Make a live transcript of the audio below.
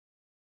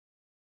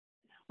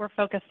we're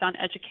focused on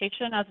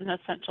education as an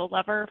essential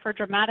lever for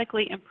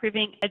dramatically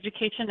improving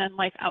education and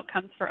life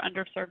outcomes for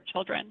underserved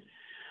children.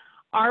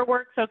 Our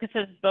work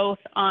focuses both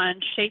on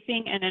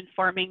shaping and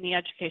informing the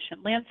education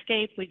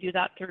landscape. We do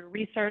that through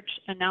research,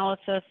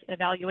 analysis,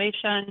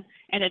 evaluation,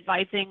 and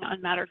advising on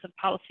matters of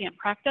policy and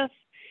practice.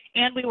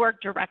 And we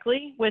work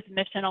directly with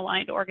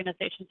mission-aligned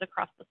organizations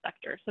across the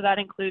sector. So that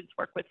includes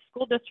work with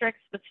school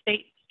districts, with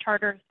states,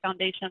 charters,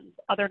 foundations,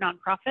 other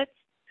nonprofits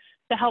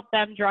to help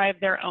them drive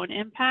their own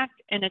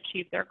impact and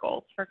achieve their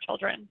goals for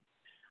children.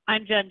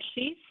 I'm Jen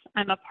Sheese.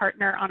 I'm a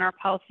partner on our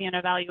policy and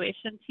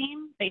evaluation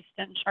team based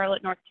in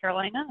Charlotte, North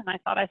Carolina. And I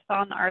thought I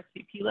saw on the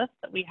RSVP list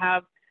that we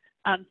have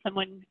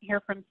someone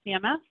here from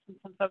CMS and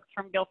some folks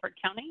from Guilford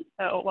County.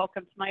 So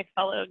welcome to my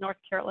fellow North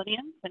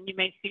Carolinians. And you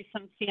may see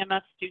some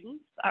CMS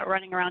students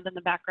running around in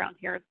the background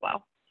here as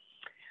well.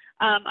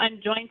 I'm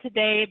joined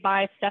today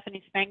by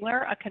Stephanie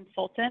Spangler, a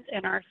consultant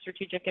in our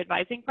strategic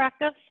advising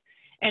practice,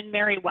 and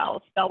Mary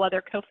Wells,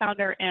 Bellwether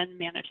co-founder and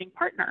managing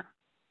partner.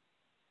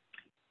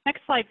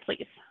 Next slide,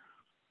 please.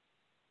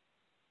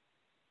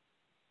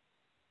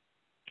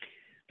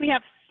 We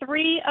have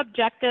 3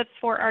 objectives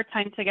for our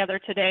time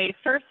together today.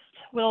 First,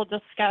 we'll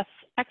discuss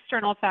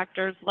external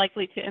factors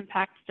likely to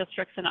impact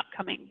districts in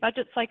upcoming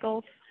budget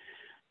cycles.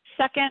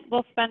 Second,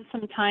 we'll spend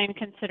some time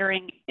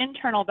considering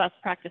internal best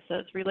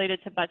practices related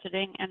to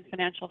budgeting and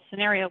financial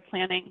scenario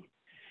planning.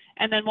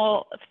 And then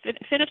we'll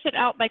finish it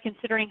out by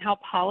considering how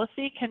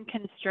policy can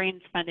constrain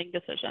spending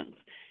decisions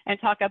and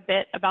talk a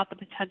bit about the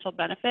potential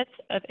benefits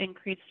of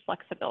increased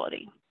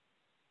flexibility.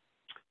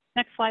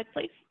 Next slide,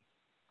 please.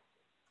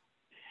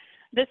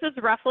 This is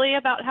roughly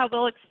about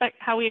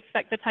how we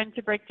expect the time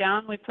to break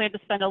down. We plan to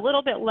spend a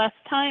little bit less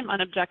time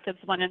on objectives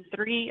 1 and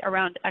 3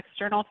 around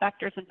external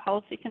factors and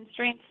policy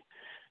constraints,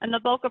 and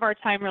the bulk of our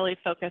time really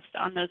focused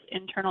on those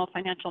internal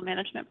financial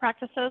management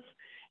practices,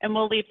 and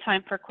we'll leave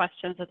time for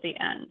questions at the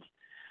end.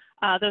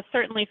 Though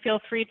certainly feel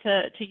free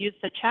to use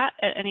the chat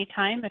at any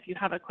time if you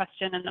have a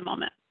question in the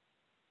moment.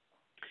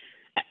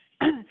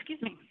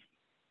 Excuse me.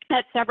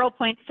 At several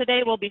points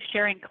today, we'll be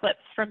sharing clips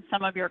from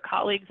some of your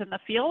colleagues in the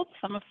field,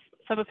 some of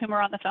whom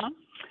are on the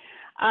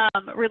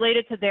phone,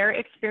 related to their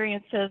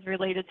experiences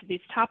related to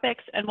these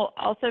topics, and we'll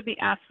also be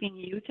asking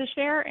you to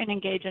share and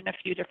engage in a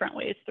few different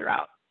ways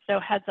throughout. So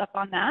heads up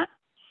on that.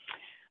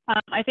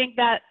 I think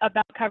that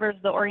about covers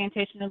the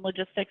orientation and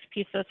logistics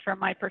pieces from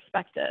my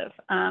perspective.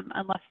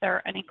 Unless there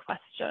are any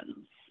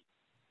questions,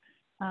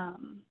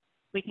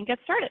 we can get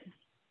started.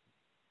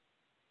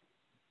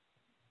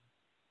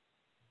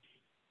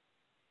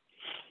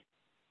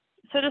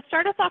 So to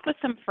start us off with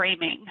some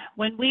framing,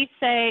 when we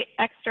say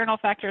external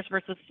factors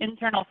versus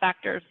internal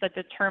factors that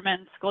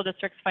determine school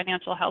districts'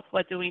 financial health,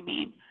 what do we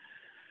mean?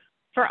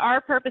 For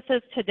our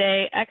purposes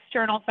today,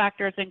 external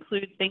factors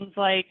include things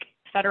like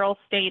federal,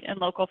 state, and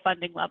local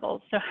funding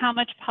levels. So how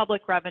much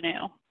public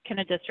revenue can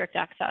a district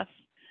access?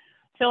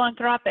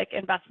 Philanthropic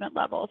investment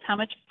levels, how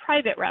much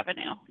private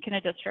revenue can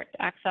a district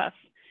access?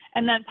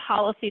 And then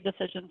policy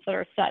decisions that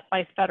are set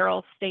by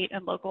federal, state,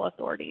 and local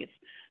authorities.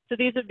 So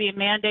these would be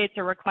mandates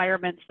or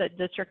requirements that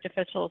district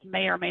officials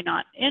may or may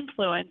not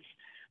influence,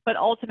 but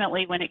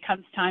ultimately when it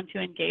comes time to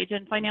engage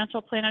in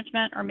financial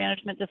management or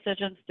management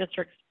decisions,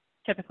 districts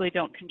typically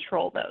don't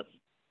control those.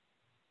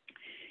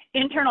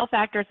 Internal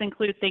factors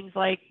include things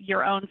like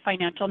your own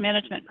financial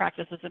management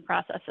practices and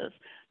processes.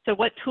 So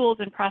what tools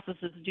and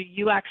processes do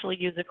you actually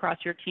use across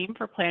your team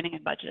for planning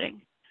and budgeting?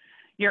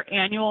 Your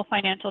annual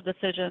financial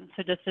decisions,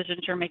 so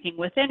decisions you're making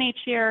within each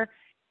year,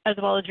 as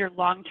well as your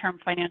long-term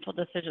financial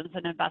decisions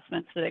and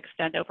investments that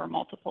extend over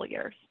multiple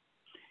years.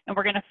 And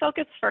we're going to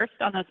focus first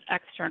on those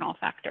external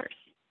factors.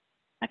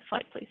 Next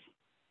slide, please.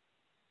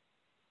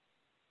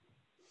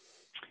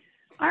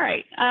 All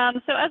right,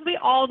 so as we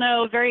all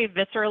know very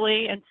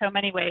viscerally in so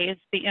many ways,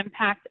 the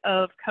impact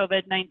of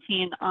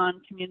COVID-19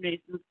 on communities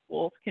and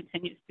schools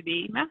continues to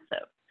be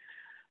massive.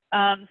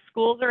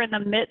 Schools are in the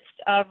midst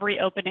of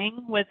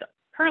reopening, with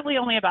currently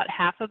only about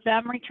half of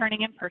them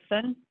returning in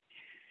person,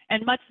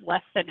 and much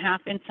less than half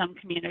in some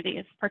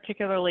communities,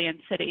 particularly in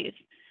cities.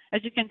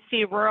 As you can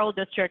see, rural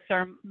districts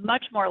are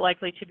much more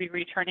likely to be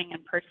returning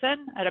in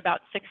person at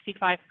about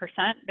 65%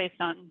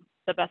 based on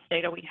the best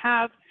data we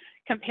have,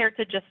 compared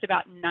to just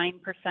about 9%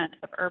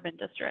 of urban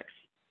districts.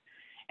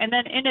 And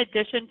then in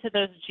addition to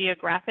those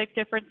geographic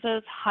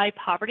differences, high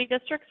poverty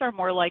districts are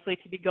more likely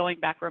to be going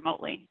back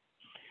remotely.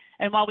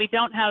 And while we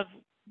don't have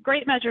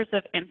great measures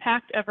of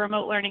impact of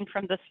remote learning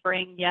from the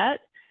spring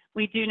yet,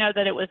 we do know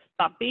that it was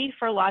bumpy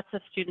for lots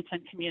of students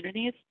and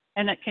communities,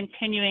 and that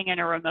continuing in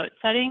a remote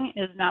setting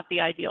is not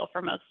the ideal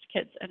for most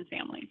kids and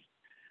families.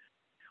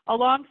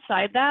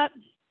 Alongside that,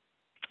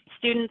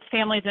 students,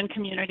 families, and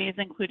communities,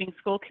 including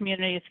school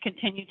communities,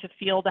 continue to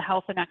feel the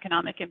health and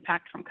economic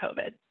impact from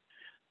COVID.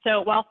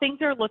 So while things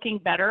are looking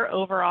better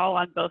overall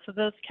on both of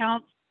those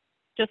counts,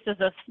 just as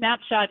a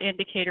snapshot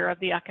indicator of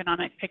the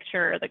economic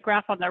picture, the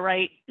graph on the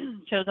right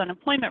shows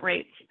unemployment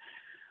rates.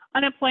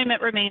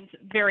 Unemployment remains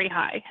very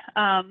high.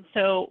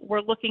 So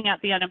we're looking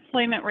at the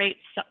unemployment rates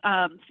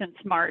since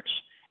March,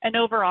 and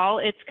overall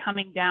it's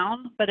coming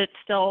down, but it's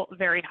still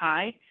very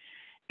high.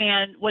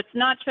 And what's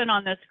not shown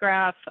on this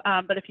graph,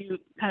 but if you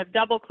kind of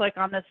double click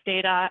on this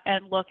data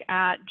and look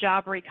at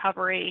job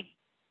recovery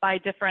by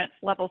different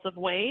levels of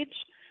wage,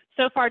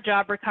 so far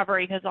job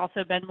recovery has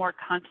also been more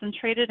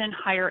concentrated in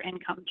higher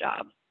income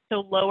jobs.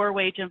 So lower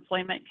wage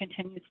employment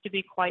continues to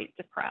be quite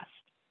depressed.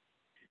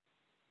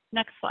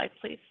 Next slide,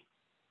 please.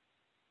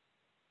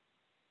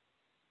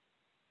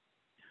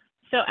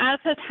 So as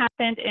has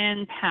happened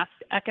in past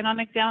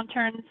economic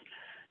downturns,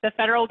 the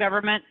federal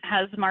government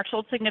has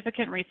marshaled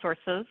significant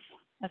resources.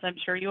 As I'm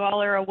sure you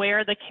all are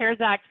aware, the CARES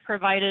Act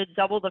provided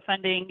double the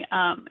funding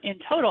in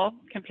total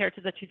compared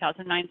to the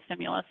 2009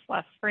 stimulus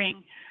last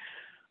spring.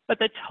 But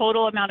the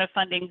total amount of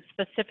funding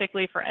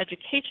specifically for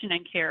education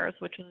and CARES,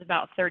 which was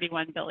about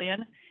 $31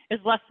 billion, is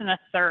less than a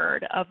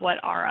third of what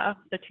ARA,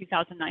 the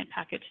 2009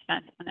 package,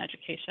 spent on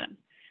education.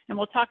 And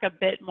we'll talk a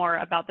bit more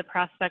about the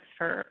prospects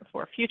for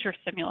future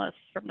stimulus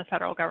from the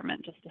federal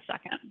government in just a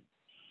second.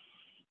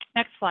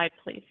 Next slide,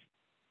 please.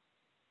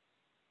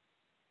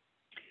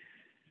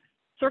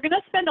 So we're going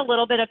to spend a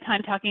little bit of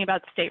time talking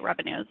about state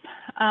revenues.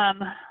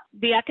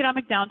 The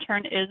economic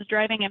downturn is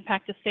driving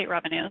impact to state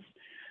revenues.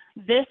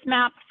 This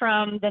map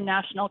from the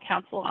National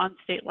Council on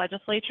State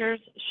Legislatures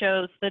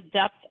shows the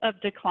depth of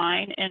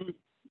decline in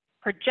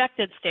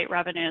projected state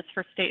revenues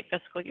for state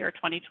fiscal year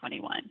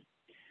 2021.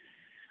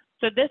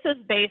 So this is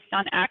based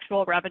on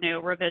actual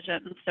revenue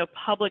revisions, so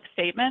public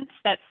statements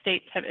that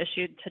states have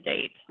issued to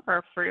date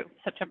or through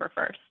September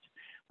 1st,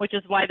 which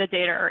is why the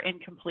data are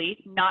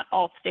incomplete. Not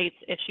all states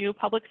issue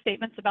public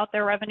statements about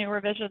their revenue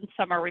revisions.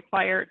 Some are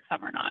required,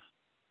 some are not.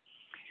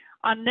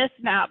 On this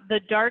map, the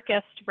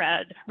darkest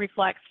red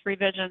reflects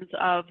revisions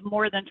of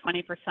more than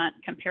 20%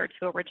 compared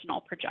to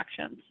original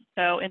projections.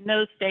 So in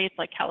those states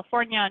like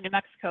California, New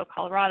Mexico,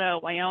 Colorado,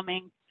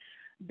 Wyoming,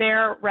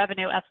 their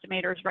revenue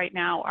estimators right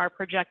now are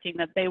projecting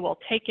that they will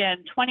take in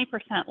 20%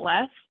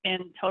 less in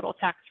total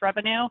tax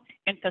revenue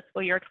in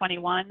fiscal year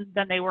 21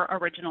 than they were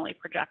originally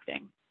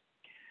projecting.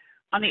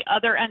 On the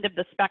other end of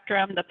the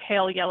spectrum, the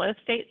pale yellow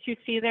states you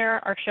see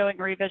there are showing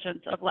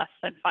revisions of less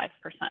than 5%.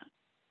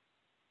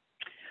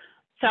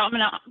 So I'm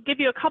going to give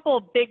you a couple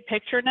of big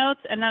picture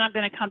notes, and then I'm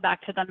going to come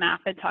back to the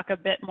map and talk a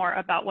bit more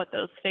about what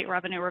those state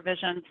revenue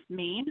revisions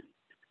mean.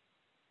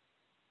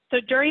 So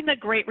during the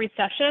Great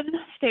Recession,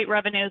 state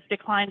revenues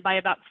declined by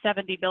about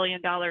 $70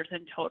 billion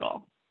in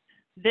total.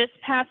 This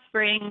past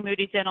spring,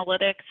 Moody's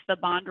Analytics, the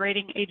bond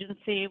rating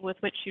agency with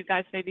which you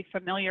guys may be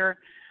familiar,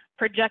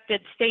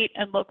 projected state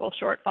and local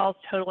shortfalls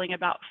totaling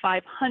about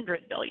 $500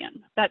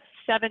 billion. That's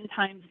 7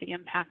 times the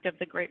impact of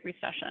the Great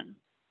Recession.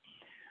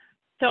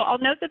 So I'll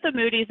note that the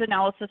Moody's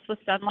analysis was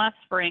done last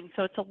spring,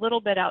 so it's a little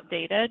bit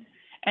outdated,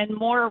 and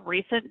more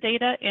recent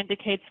data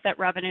indicates that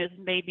revenues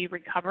may be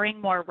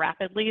recovering more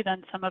rapidly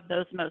than some of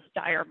those most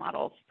dire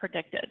models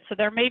predicted. So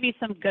there may be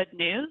some good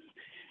news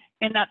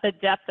in that the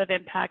depth of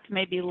impact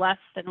may be less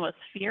than was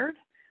feared,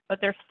 but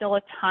there's still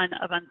a ton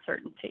of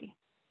uncertainty.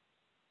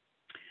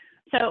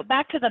 So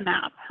back to the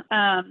map.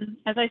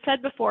 As I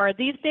said before,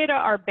 these data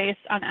are based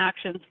on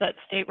actions that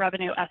state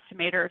revenue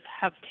estimators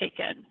have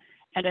taken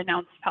and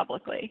announced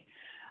publicly.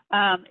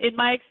 In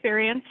my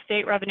experience,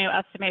 state revenue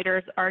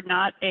estimators are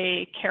not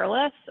a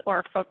careless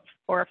or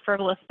a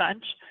frivolous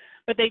bunch,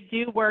 but they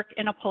do work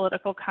in a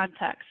political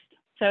context.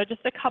 So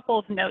just a couple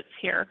of notes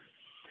here.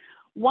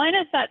 One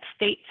is that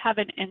states have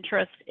an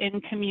interest in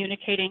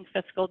communicating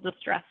fiscal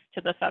distress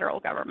to the federal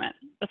government,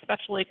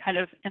 especially kind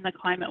of in the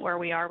climate where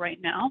we are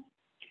right now.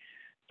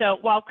 So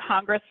while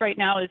Congress right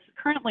now is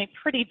currently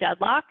pretty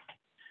deadlocked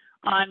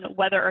on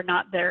whether or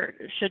not there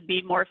should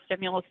be more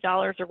stimulus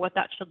dollars or what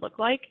that should look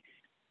like,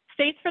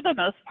 states for the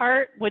most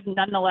part would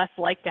nonetheless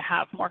like to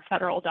have more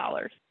federal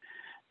dollars.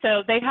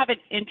 So they have an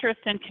interest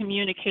in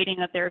communicating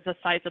that there's a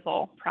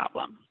sizable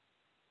problem.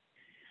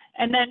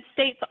 And then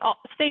states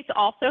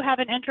also have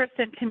an interest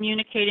in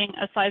communicating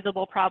a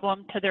sizable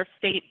problem to their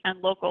state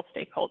and local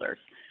stakeholders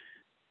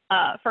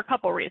for a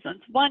couple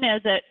reasons. One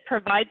is it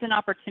provides an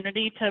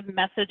opportunity to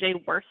message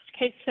a worst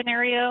case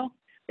scenario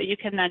that you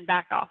can then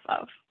back off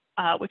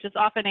of, which is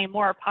often a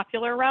more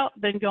popular route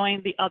than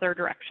going the other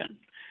direction.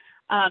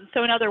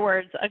 So in other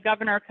words, a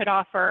governor could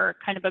offer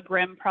kind of a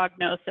grim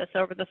prognosis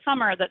over the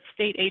summer that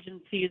state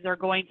agencies are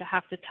going to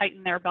have to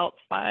tighten their belts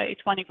by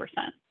 20%,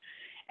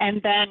 and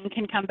then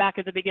can come back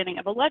at the beginning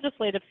of a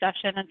legislative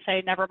session and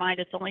say, never mind,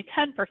 it's only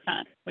 10%,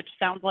 which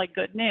sounds like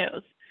good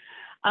news.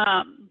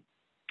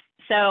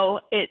 So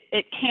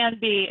it can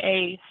be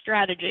a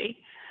strategy.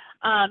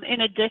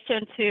 In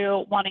addition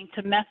to wanting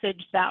to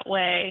message that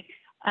way,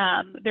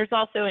 there's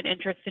also an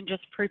interest in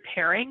just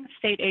preparing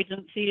state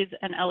agencies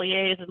and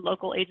LEAs and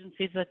local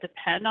agencies that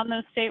depend on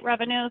those state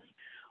revenues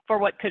for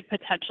what could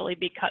potentially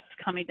be cuts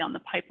coming down the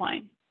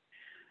pipeline.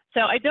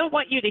 So I don't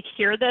want you to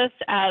hear this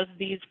as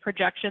these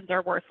projections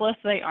are worthless.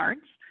 They aren't.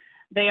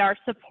 They are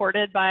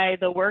supported by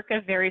the work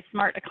of very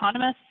smart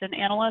economists and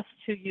analysts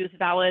who use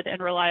valid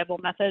and reliable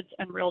methods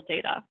and real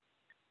data.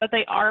 But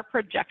they are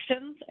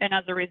projections, and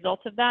as a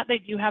result of that, they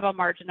do have a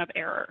margin of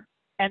error.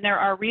 And there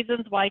are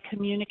reasons why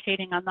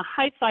communicating on the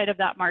high side of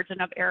that margin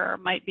of error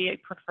might be a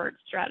preferred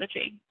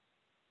strategy.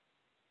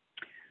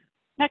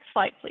 Next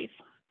slide, please.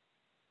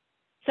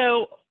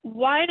 So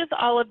why does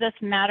all of this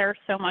matter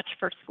so much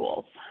for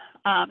schools?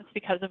 It's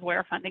because of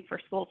where funding for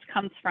schools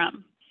comes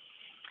from.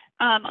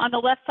 On the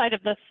left side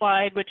of this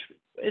slide, which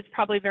is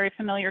probably very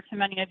familiar to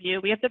many of you,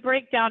 we have the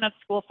breakdown of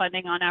school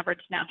funding on average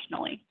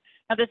nationally.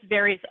 Now this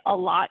varies a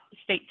lot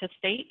state to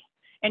state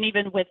and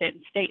even within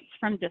states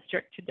from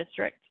district to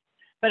district.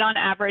 But on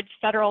average,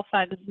 federal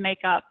funds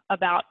make up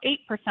about 8%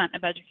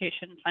 of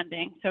education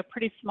funding, so a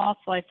pretty small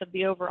slice of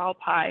the overall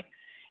pie.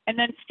 And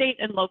then state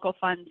and local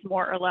funds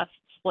more or less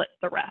split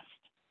the rest.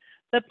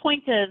 The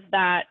point is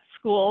that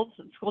schools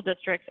and school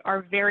districts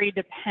are very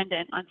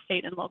dependent on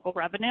state and local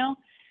revenue.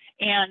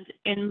 And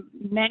in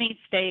many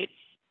states,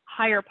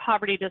 higher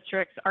poverty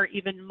districts are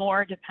even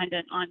more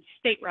dependent on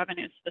state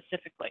revenues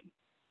specifically.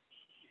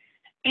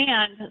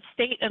 And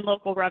state and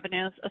local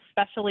revenues,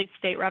 especially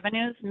state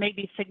revenues, may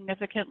be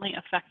significantly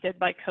affected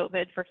by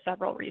COVID for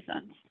several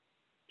reasons.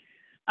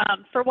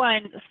 For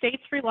one,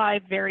 states rely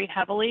very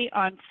heavily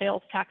on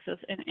sales taxes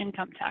and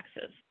income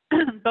taxes,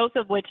 both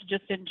of which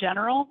just in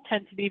general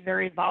tend to be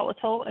very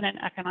volatile in an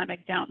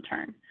economic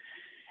downturn.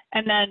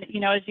 And then,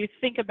 as you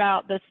think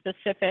about the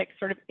specific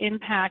sort of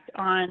impact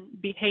on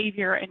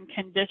behavior and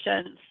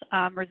conditions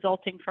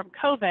resulting from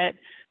COVID,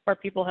 where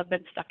people have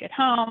been stuck at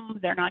home,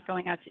 they're not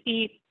going out to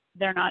eat,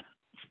 they're not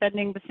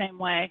spending the same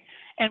way,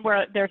 and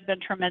where there's been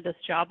tremendous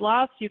job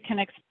loss, you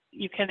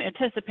can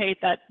anticipate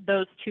that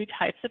those two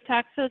types of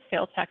taxes,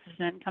 sales taxes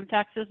and income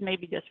taxes, may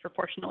be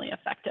disproportionately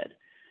affected.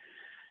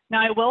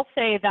 Now, I will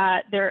say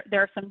that there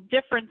are some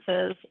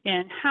differences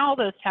in how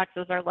those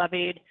taxes are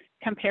levied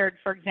compared,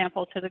 for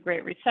example, to the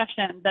Great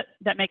Recession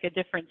that make a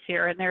difference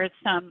here. And there is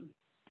some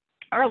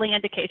early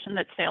indication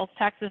that sales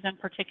taxes in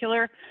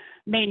particular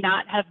may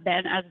not have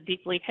been as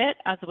deeply hit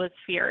as was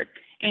feared,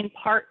 in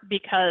part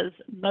because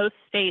most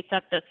states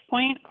at this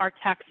point are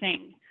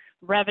taxing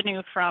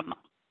revenue from,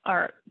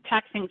 or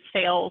taxing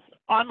sales,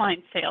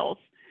 online sales,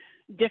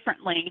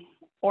 differently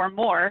or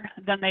more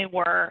than they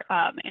were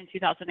in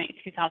 2008,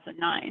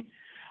 2009.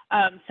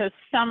 So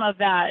some of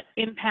that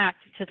impact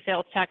to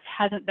sales tax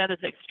hasn't been as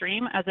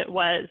extreme as it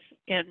was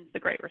in the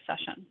Great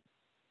Recession.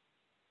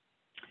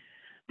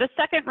 The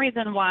second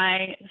reason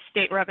why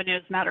state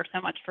revenues matter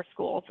so much for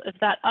schools is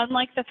that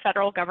unlike the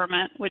federal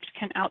government, which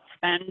can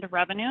outspend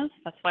revenues,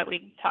 that's why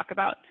we talk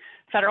about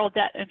federal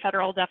debt and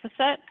federal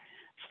deficit,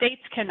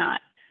 states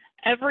cannot.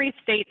 Every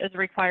state is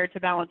required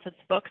to balance its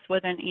books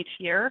within each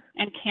year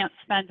and can't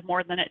spend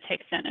more than it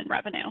takes in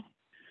revenue.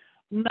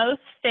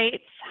 Most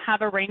states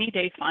have a rainy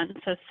day fund,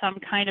 so some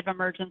kind of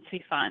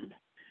emergency fund,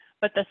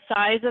 but the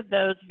size of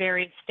those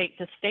varies state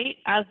to state,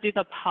 as do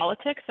the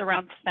politics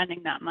around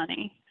spending that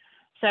money.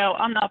 So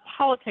on the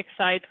politics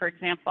side, for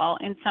example,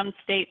 in some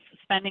states,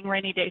 spending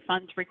rainy day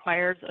funds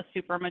requires a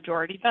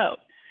supermajority vote,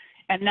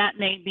 and that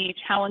may be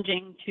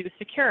challenging to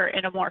secure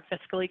in a more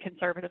fiscally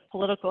conservative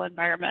political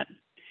environment.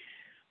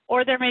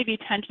 Or there may be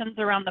tensions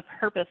around the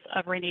purpose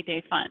of rainy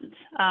day funds,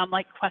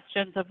 like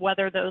questions of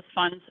whether those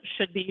funds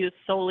should be used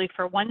solely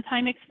for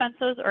one-time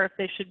expenses or if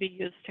they should be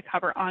used to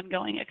cover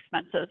ongoing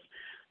expenses.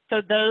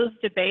 So those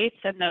debates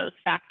and those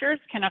factors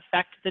can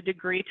affect the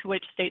degree to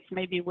which states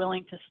may be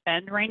willing to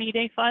spend rainy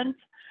day funds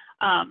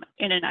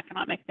in an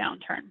economic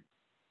downturn.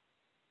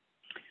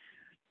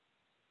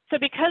 So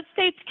because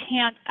states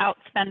can't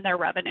outspend their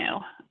revenue,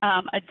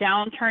 a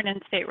downturn in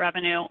state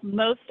revenue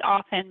most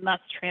often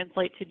must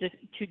translate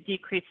to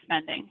decreased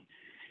spending.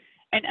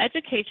 And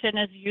education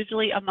is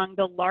usually among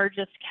the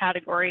largest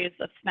categories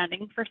of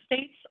spending for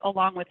states,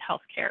 along with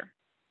healthcare.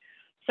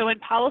 So when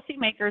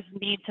policymakers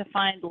need to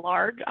find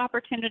large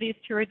opportunities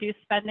to reduce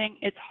spending,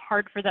 it's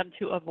hard for them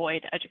to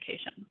avoid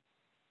education.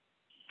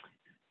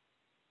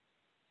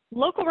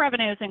 Local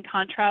revenues, in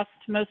contrast,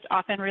 most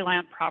often rely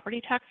on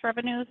property tax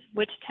revenues,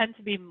 which tend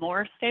to be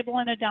more stable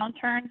in a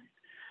downturn.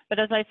 But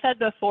as I said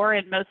before,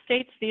 in most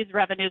states, these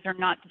revenues are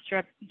not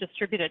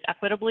distributed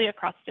equitably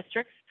across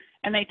districts,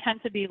 and they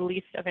tend to be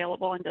least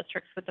available in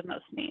districts with the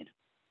most need.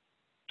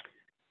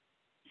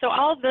 So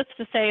all of this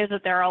to say is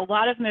that there are a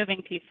lot of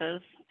moving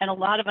pieces and a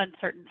lot of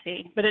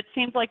uncertainty, but it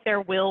seems like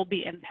there will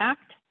be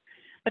impact.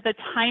 But the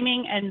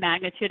timing and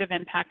magnitude of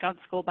impact on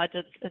school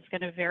budgets is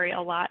going to vary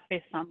a lot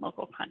based on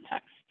local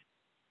context.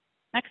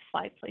 Next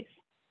slide, please.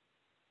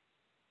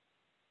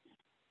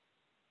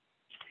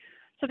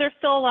 So there's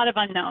still a lot of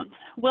unknowns.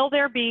 Will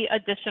there be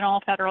additional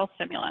federal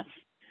stimulus?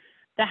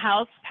 The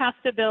House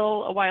passed a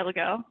bill a while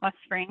ago, last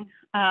spring.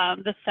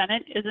 The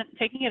Senate isn't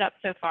taking it up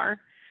so far,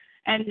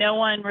 and no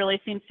one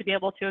really seems to be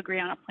able to agree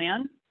on a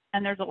plan.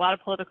 And there's a lot of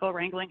political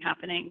wrangling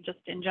happening just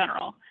in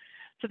general.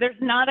 So there's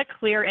not a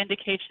clear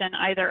indication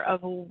either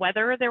of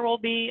whether there will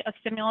be a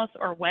stimulus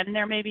or when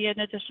there may be an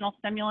additional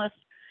stimulus.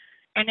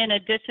 And in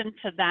addition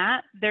to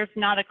that, there's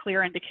not a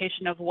clear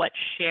indication of what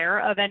share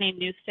of any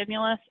new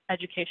stimulus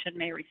education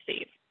may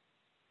receive.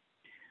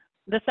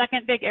 The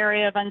second big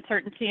area of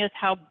uncertainty is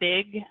how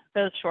big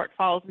those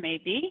shortfalls may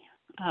be,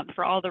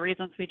 for all the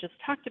reasons we just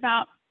talked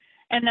about.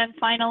 And then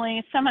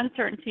finally, some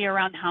uncertainty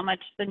around how much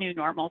the new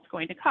normal is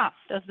going to cost.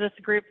 As this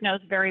group knows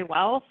very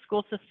well,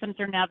 school systems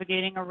are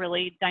navigating a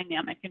really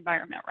dynamic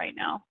environment right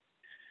now.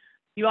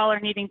 You all are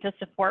needing to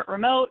support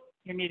remote,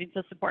 you're needing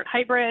to support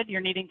hybrid,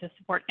 you're needing to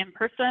support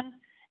in-person,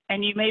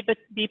 and you may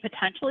be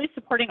potentially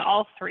supporting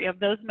all three of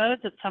those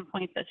modes at some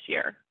point this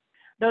year.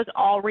 Those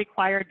all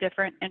require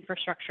different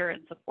infrastructure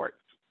and supports.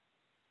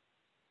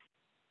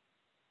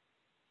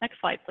 Next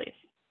slide, please.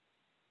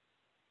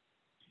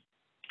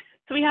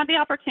 So we had the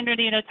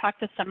opportunity to talk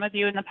to some of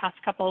you in the past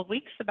couple of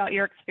weeks about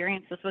your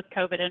experiences with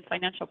COVID and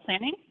financial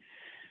planning.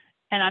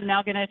 And I'm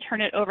now going to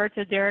turn it over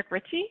to Derek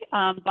Ritchie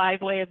by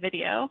way of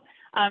video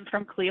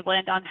from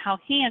Cleveland on how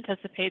he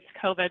anticipates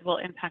COVID will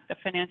impact the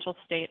financial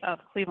state of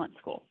Cleveland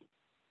schools.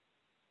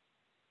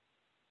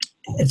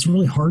 It's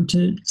really hard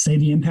to say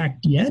the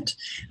impact yet.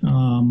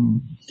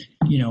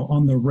 You know,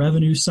 on the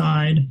revenue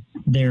side,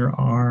 there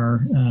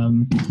are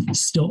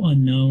still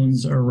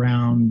unknowns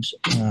around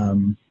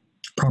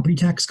property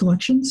tax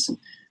collections.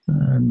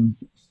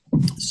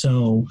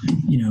 So,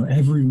 you know,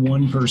 every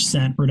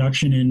 1%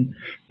 reduction in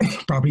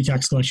property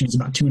tax collection is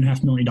about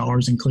 $2.5 million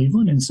in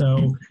Cleveland. And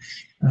so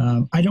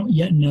I don't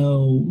yet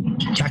know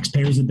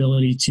taxpayers'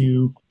 ability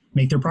to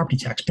make their property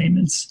tax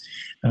payments.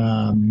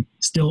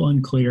 Still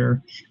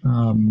unclear.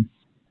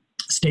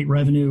 State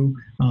revenue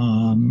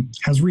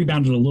has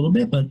rebounded a little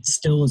bit, but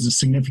still is a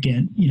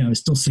significant, you know, is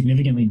still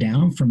significantly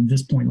down from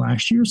this point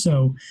last year.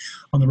 So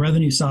on the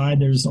revenue side,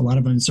 there's a lot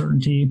of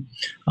uncertainty.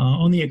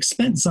 On the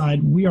expense side,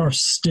 I think we are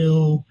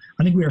still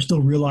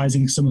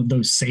realizing some of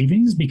those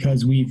savings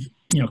because we've,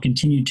 you know,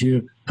 continued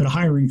to put a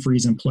hiring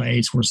freeze in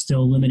place. We're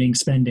still limiting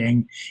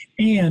spending.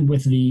 And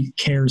with the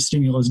CARES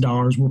stimulus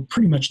dollars, we're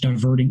pretty much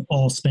diverting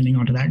all spending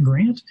onto that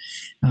grant.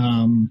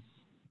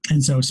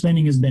 And so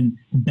spending has been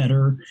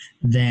better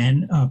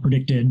than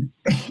predicted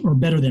or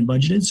better than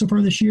budgeted so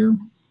far this year.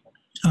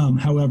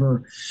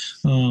 However,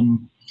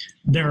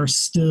 there are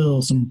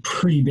still some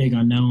pretty big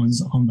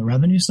unknowns on the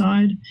revenue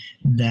side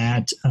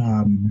that,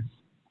 you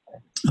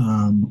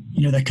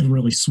know, that could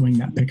really swing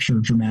that picture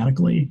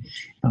dramatically.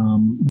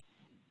 All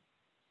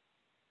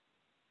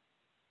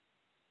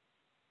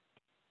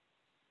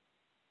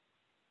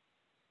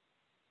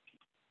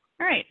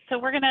right, so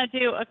we're going to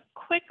do a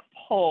quick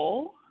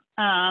poll.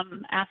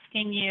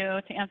 Asking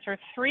you to answer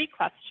 3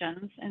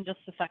 questions in just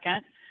a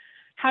second.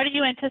 How do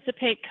you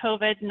anticipate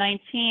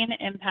COVID-19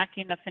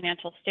 impacting the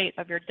financial state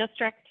of your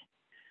district?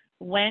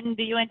 When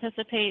do you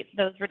anticipate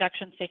those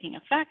reductions taking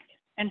effect?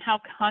 And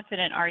how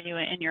confident are you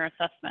in your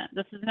assessment?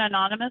 This is an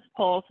anonymous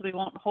poll, so we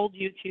won't hold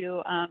you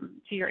to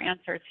your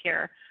answers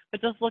here,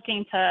 but just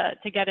looking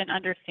to get an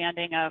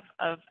understanding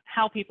of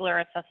how people are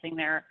assessing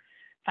their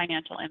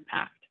financial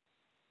impact.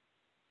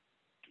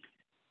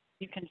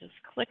 You can just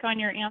click on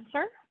your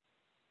answer.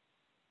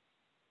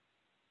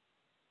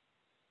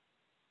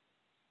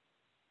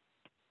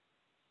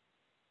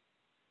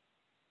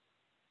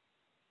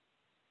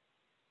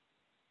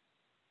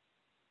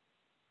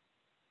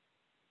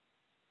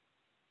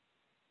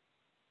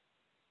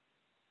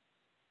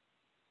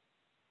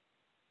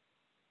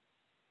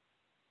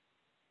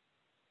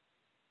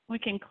 We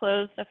can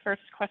close the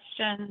first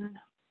question.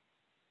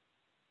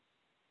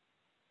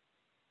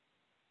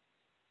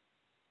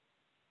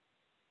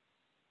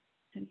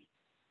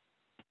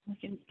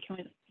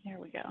 There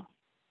we go.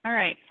 All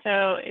right,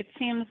 so it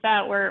seems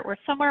that we're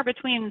somewhere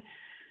between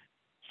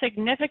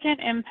significant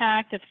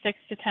impact of 6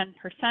 to 10%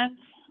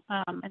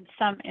 and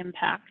some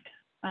impact,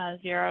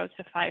 0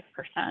 to 5%,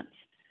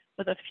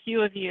 with a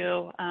few of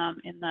you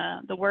in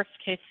the worst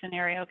case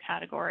scenario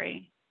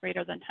category,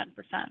 greater than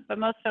 10%. But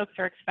most folks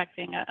are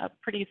expecting a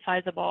pretty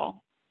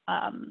sizable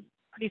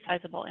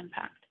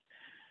impact.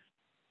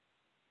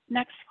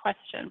 Next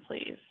question,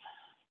 please.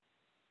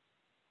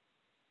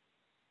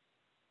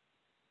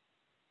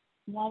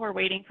 While we're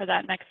waiting for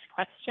that next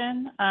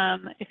question,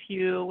 if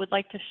you would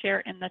like to share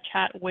in the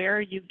chat where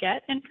you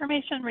get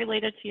information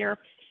related to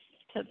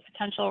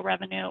potential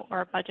revenue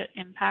or budget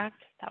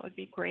impact, that would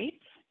be great.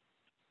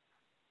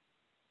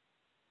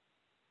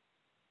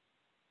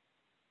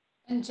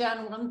 And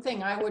Jen, one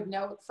thing I would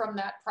note from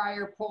that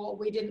prior poll,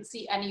 we didn't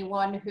see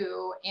anyone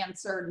who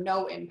answered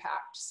no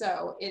impact.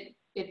 So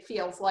it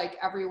feels like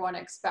everyone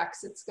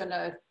expects it's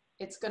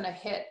gonna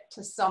hit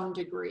to some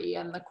degree,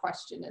 and the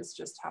question is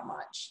just how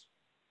much.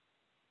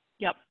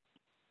 Yep.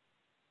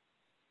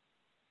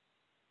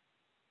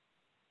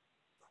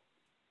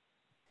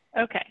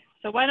 Okay,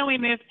 so why don't we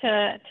move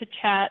to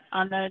chat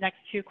on the next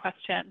 2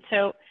 questions.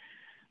 So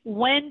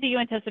when do you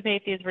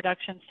anticipate these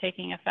reductions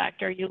taking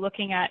effect? Are you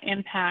looking at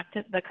impact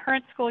the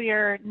current school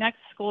year, next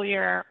school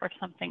year, or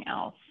something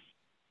else?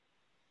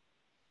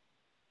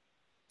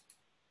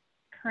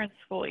 Current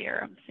school year,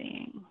 I'm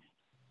seeing.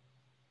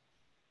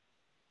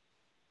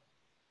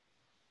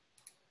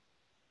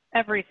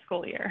 Every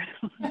school year,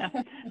 yeah,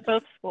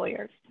 both school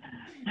years.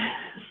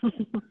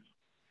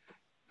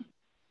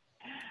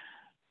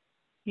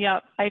 Yeah,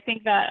 I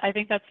think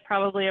that's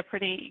probably a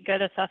pretty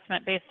good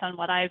assessment based on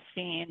what I've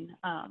seen,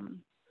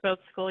 both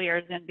school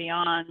years and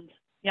beyond.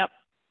 Yep.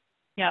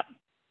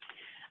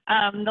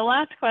 The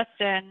last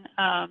question,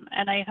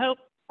 and I hope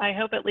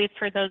at least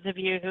for those of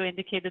you who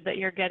indicated that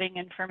you're getting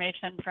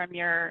information from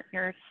your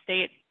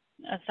state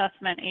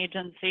assessment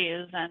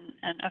agencies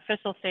and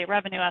official state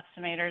revenue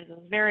estimators is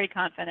very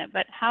confident,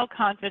 but how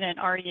confident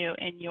are you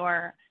in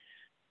your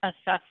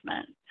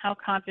assessment? How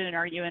confident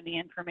are you in the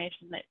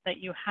information that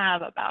you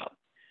have about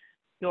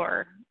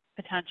your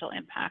potential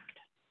impact?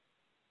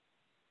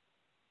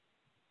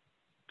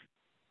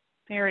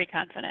 Very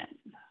confident.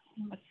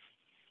 It's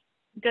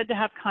good to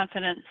have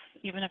confidence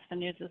even if the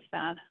news is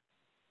bad.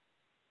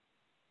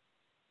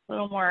 A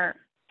little more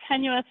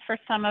tenuous for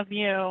some of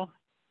you.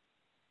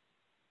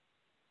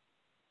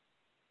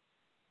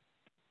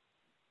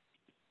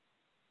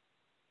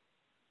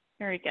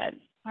 Very good.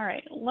 All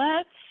right,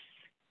 let's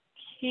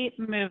keep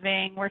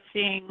moving. We're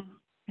seeing,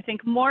 I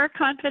think, more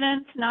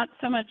confidence, not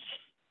so much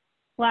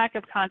lack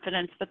of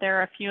confidence, but there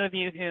are a few of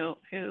you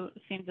who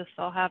seem to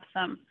still have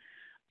some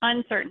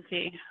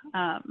uncertainty.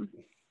 All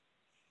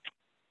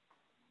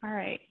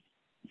right,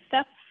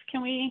 Steph,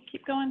 can we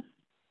keep going?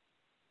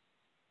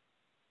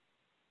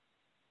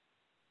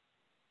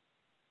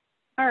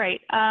 All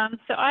right,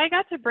 so I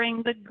got to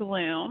bring the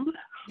gloom,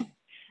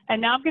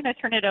 and now I'm going to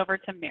turn it over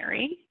to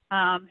Mary,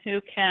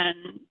 who can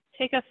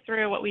take us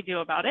through what we do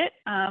about it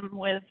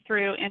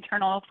through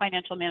internal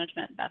financial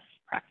management best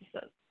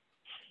practices.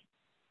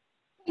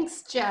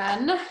 Thanks,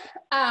 Jen.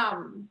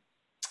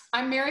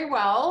 I'm Mary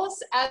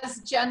Wells. As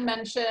Jen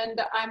mentioned,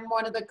 I'm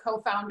one of the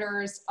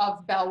co-founders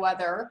of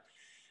Bellwether.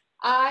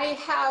 I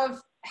have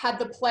had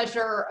the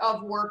pleasure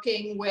of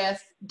working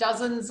with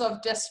dozens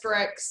of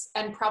districts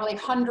and probably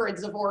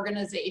hundreds of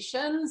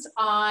organizations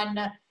on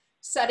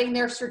setting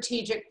their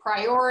strategic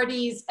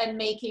priorities and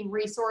making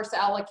resource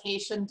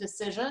allocation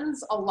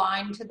decisions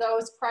aligned to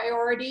those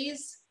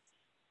priorities.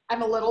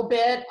 I'm a little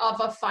bit of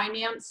a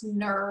finance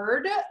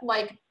nerd,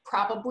 like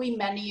probably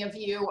many of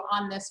you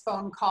on this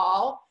phone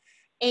call.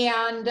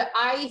 And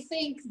I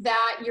think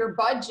that your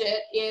budget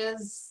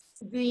is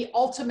the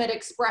ultimate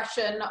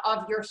expression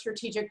of your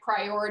strategic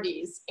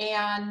priorities.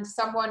 And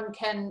someone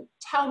can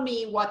tell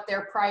me what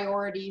their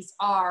priorities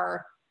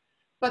are,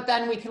 but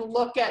then we can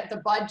look at the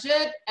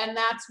budget, and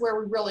that's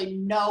where we really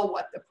know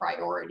what the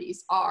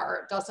priorities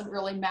are. It doesn't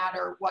really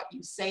matter what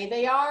you say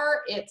they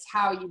are, it's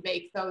how you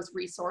make those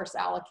resource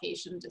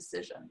allocation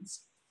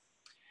decisions.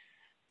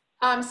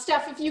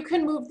 Steph, if you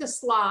can move the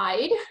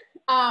slide.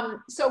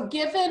 So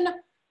given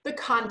the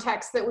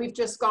context that we've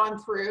just gone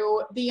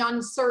through, the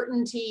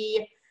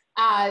uncertainty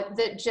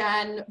that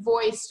Jen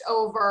voiced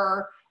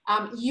over,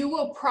 you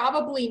will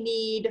probably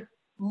need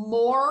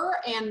more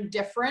and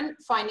different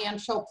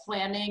financial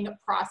planning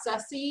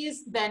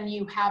processes than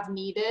you have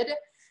needed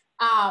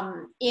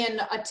in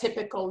a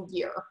typical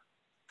year.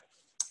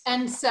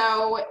 And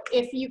so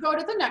if you go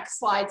to the next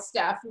slide,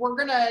 Steph, we're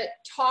gonna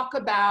talk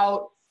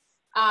about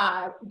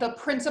the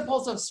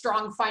principles of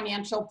strong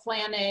financial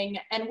planning,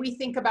 and we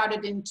think about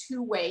it in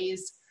two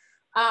ways.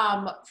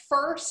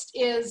 First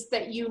is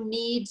that you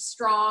need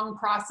strong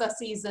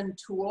processes and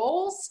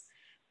tools,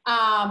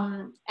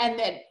 and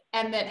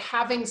that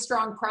having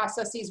strong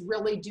processes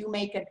really do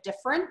make a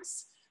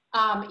difference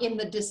in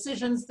the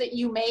decisions that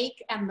you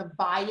make and the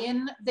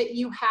buy-in that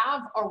you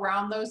have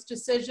around those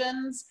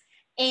decisions,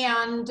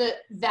 and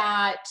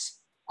that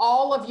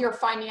all of your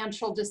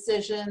financial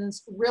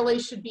decisions really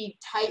should be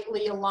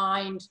tightly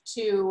aligned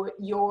to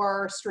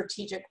your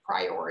strategic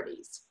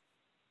priorities.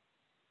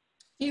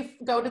 If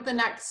you go to the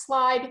next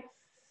slide,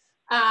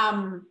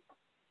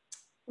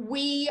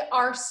 we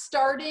are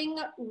starting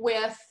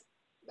with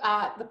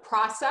the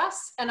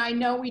process, and I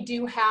know we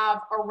do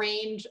have a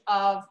range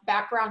of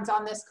backgrounds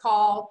on this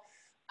call,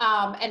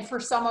 and for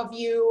some of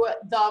you,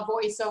 the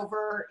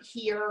voiceover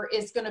here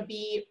is going to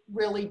be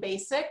really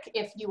basic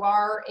if you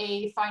are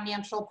a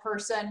financial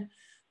person,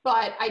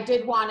 but I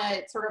did want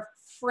to sort of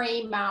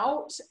frame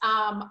out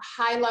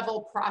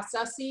high-level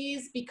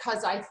processes,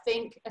 because I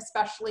think,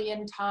 especially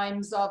in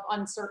times of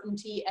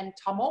uncertainty and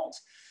tumult,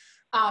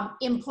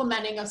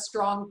 implementing a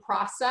strong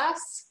process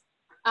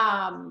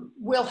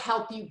will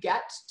help you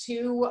get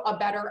to a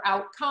better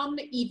outcome,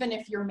 even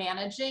if you're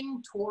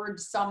managing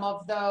towards some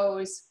of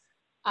those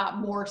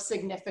more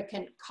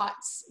significant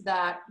cuts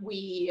that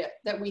we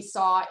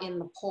saw in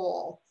the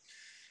poll.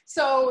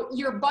 So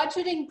your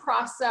budgeting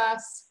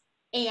process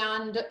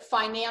and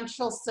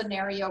financial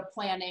scenario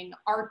planning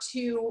are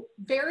two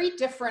very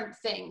different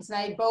things.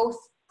 They both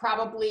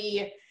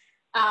probably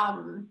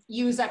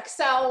use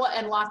Excel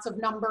and lots of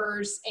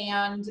numbers,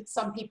 and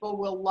some people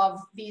will love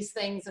these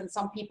things and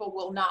some people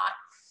will not.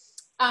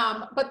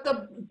 But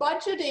the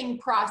budgeting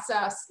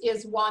process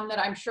is one that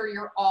I'm sure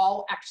you're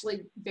all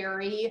actually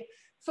very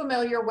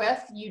familiar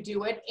with. You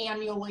do it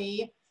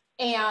annually.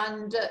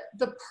 And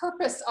the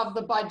purpose of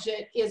the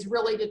budget is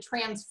really to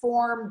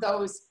transform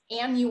those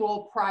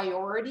annual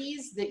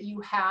priorities that you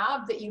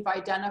have, that you've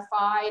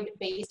identified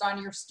based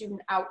on your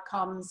student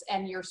outcomes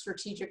and your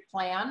strategic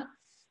plan,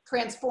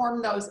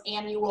 transform those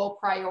annual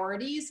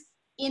priorities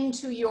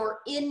into your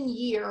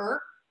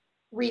in-year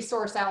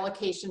resource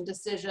allocation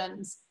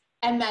decisions,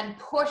 and then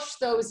push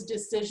those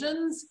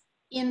decisions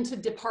into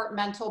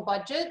departmental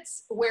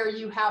budgets where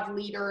you have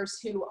leaders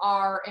who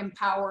are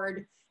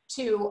empowered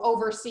to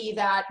oversee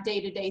that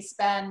day-to-day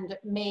spend,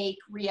 make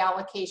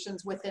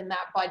reallocations within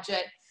that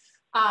budget,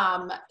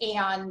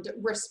 and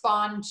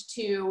respond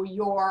to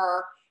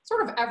your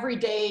sort of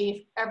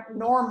everyday,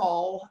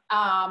 normal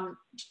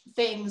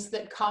things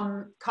that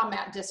come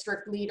at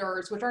district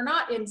leaders, which are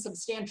not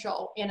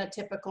insubstantial in a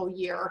typical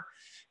year.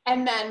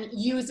 And then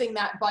using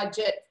that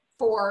budget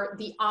for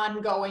the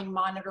ongoing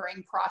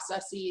monitoring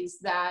processes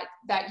that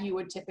you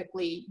would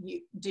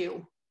typically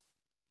do.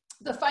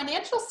 The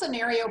financial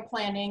scenario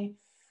planning,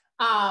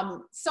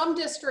 some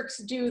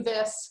districts do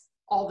this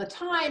all the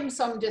time.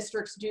 Some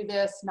districts do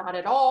this not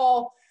at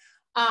all.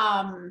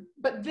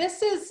 But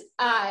this is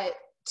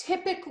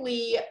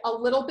typically a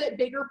little bit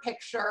bigger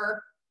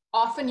picture.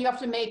 Often you have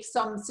to make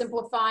some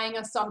simplifying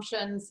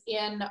assumptions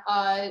in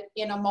a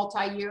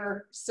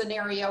multi-year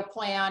scenario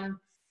plan.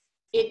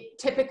 It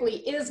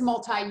typically is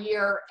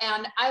multi-year,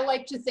 and I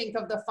like to think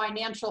of the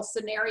financial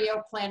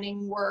scenario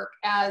planning work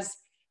as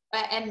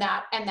and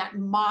that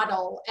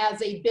model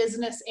as a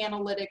business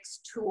analytics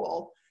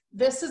tool.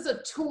 This is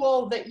a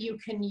tool that you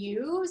can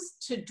use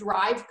to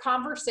drive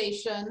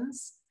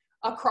conversations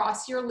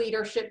across your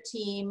leadership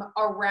team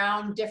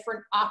around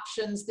different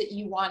options that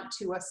you want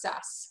to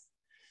assess.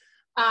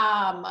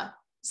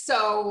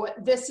 So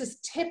this is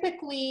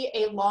typically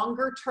a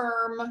longer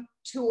term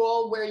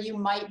tool where you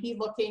might be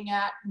looking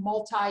at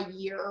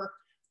multi-year,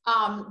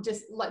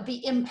 just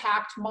the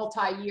impact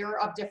multi-year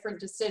of different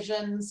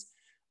decisions.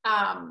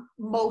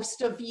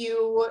 Most of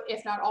you,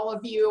 if not all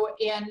of you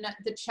in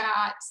the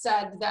chat,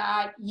 said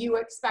that you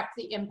expect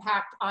the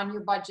impact on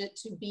your budget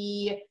to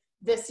be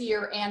this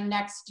year and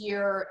next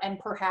year, and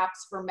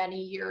perhaps for many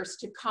years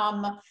to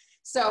come.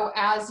 So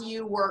as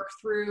you work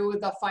through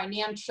the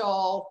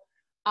financial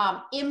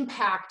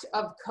impact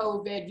of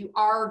COVID, you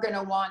are going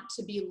to want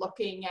to be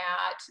looking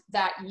at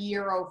that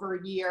year over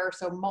year,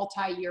 so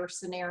multi-year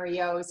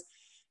scenarios.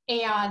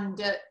 And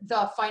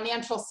the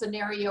financial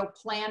scenario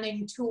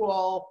planning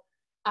tool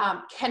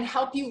can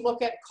help you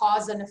look at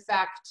cause and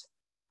effect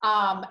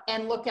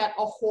and look at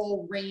a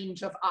whole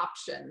range of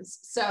options.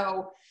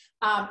 So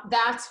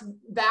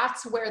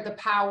that's where the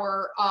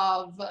power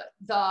of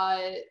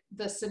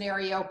the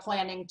scenario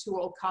planning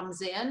tool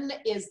comes in,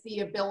 is the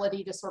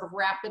ability to sort of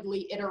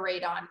rapidly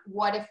iterate on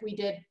what if we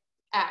did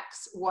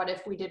X, what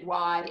if we did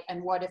Y,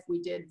 and what if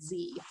we did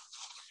Z.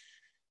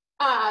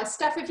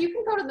 Steph, if you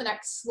can go to the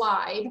next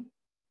slide.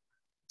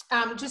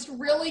 Just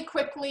really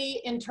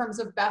quickly, in terms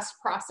of best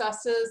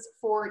processes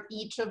for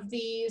each of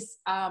these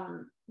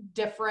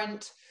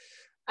different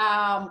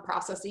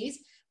processes.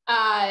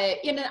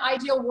 In an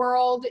ideal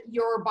world,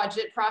 your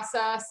budget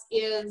process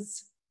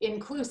is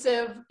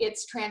inclusive,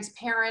 it's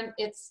transparent,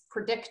 it's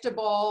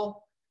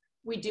predictable.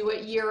 We do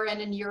it year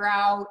in and year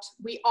out.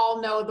 We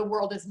all know the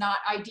world is not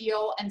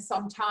ideal, and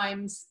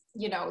sometimes,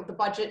 you know, the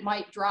budget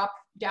might drop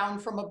down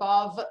from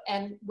above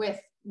and with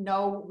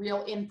no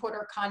real input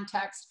or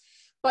context.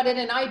 But in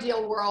an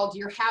ideal world,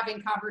 you're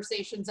having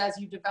conversations as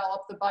you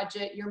develop the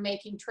budget, you're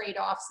making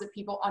trade-offs that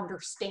people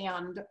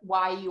understand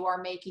why you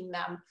are making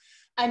them.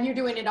 And you're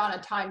doing it on a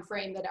time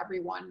frame that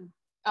everyone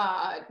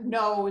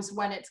knows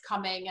when it's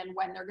coming and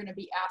when they're going to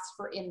be asked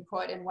for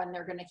input and when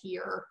they're going to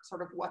hear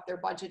sort of what their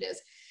budget is.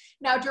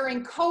 Now,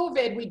 during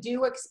COVID, we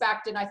do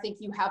expect, and I think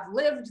you have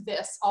lived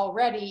this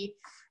already,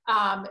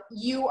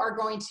 you are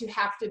going to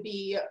have to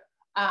be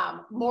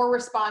more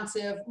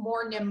responsive,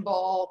 more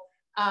nimble.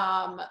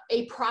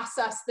 A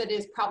process that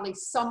is probably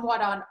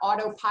somewhat on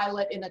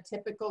autopilot in a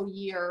typical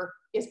year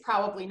is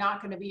probably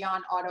not going to be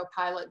on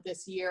autopilot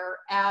this year,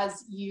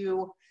 as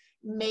you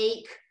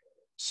make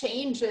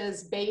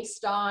changes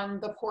based on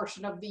the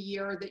portion of the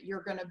year that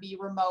you're going to be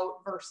remote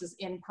versus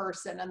in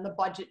person, and the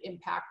budget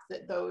impact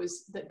that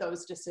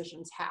those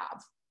decisions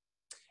have.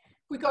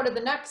 We go to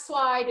the next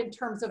slide in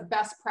terms of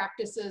best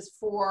practices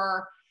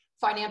for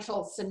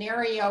financial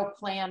scenario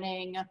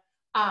planning.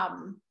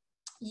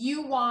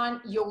 You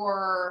want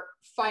your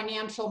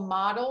financial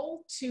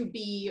model to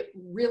be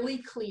really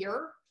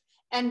clear.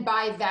 And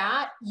by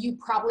that, you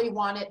probably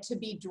want it to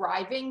be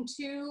driving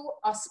to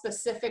a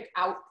specific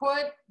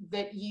output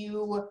that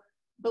you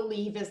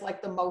believe is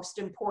like the most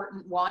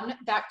important one.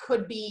 That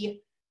could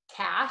be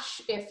cash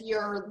if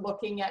you're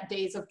looking at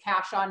days of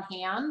cash on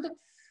hand,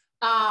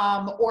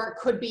 or it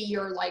could be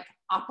your like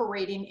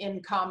operating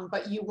income,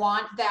 but you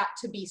want that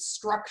to be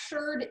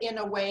structured in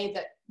a way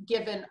that,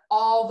 given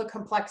all the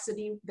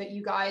complexity that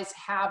you guys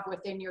have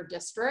within your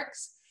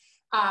districts,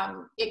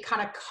 it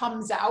kind of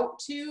comes out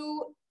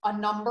to a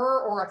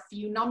number or a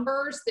few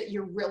numbers that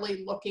you're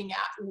really looking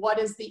at. What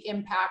is the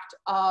impact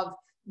of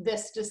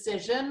this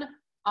decision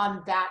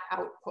on that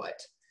output?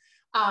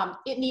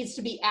 It needs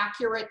to be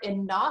accurate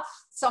enough.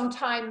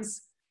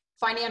 Sometimes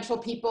financial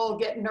people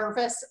get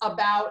nervous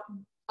about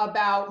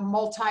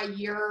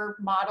multi-year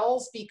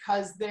models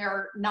because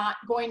they're not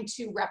going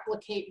to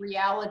replicate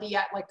reality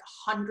at like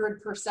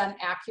 100%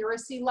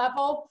 accuracy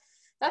level.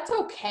 That's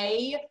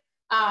okay.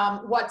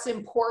 What's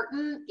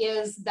important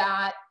is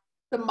that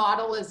The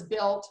model is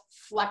built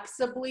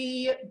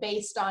flexibly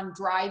based on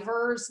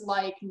drivers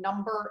like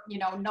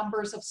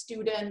numbers of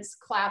students,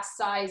 class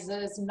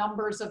sizes,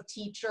 numbers of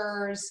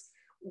teachers,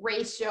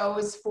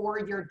 ratios for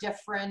your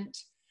different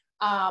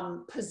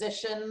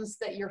positions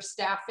that you're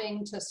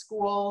staffing to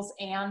schools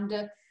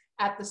and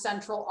at the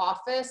central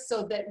office,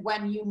 so that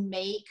when you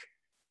make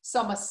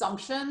some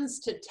assumptions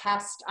to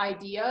test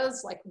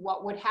ideas, like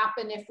what would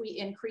happen if we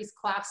increase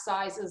class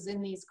sizes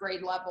in these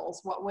grade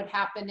levels? What would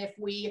happen if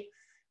we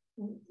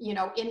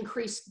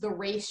increase the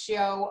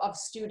ratio of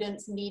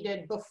students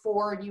needed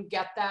before you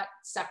get that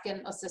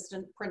second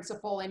assistant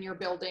principal in your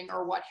building,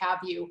 or what have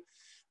you?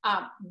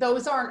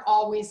 Those aren't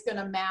always going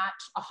to match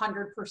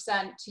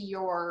 100% to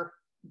your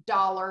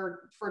dollar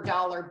for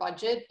dollar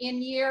budget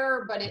in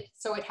year, but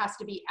so it has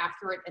to be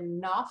accurate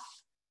enough.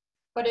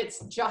 But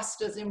it's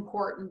just as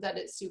important that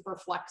it's super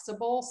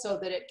flexible so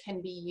that it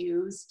can be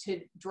used to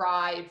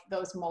drive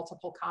those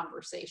multiple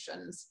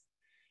conversations.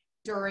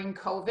 During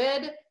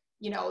COVID,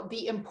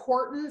 the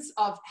importance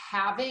of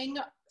having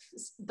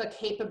the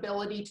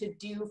capability to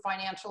do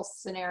financial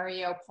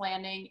scenario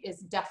planning is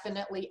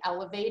definitely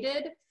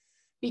elevated,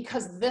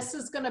 because this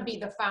is going to be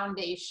the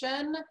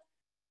foundation,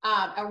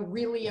 a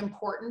really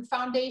important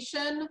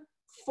foundation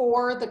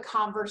for the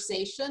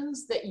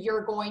conversations that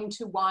you're going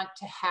to want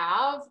to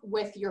have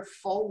with your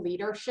full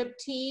leadership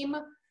team,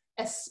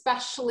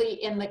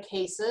 especially in the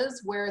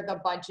cases where the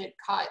budget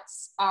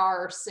cuts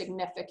are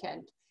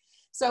significant.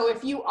 So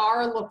if you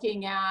are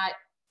looking at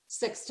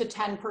 6 to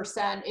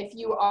 10%, if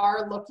you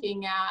are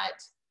looking at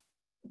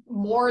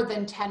more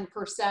than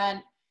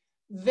 10%,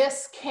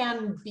 this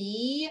can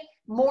be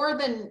more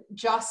than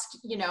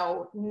just,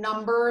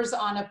 numbers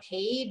on a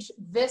page.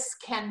 This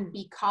can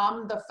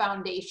become the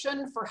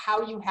foundation for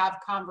how you have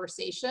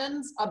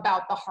conversations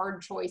about the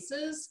hard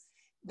choices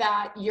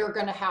that you're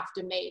going to have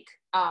to make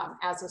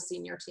as a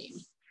senior team.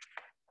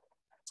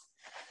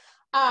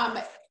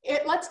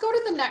 Let's go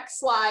to the next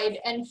slide,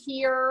 and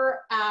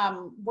here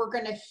we're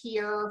going to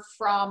hear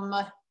from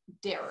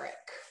Derek.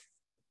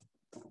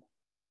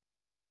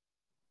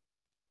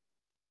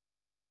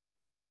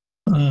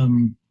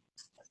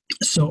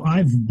 So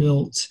I've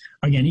built,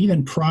 again,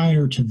 even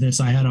prior to this,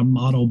 I had a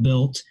model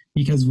built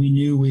because we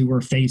knew we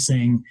were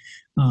facing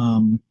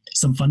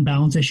some fund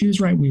balance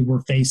issues, right? We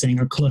were facing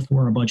a cliff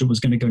where our budget was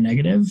going to go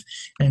negative.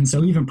 And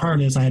so even prior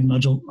to this, I had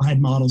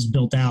models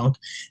built out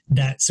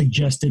that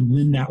suggested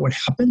when that would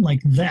happen,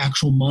 like the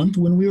actual month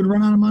when we would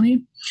run out of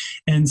money.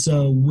 And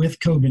so with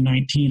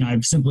COVID-19,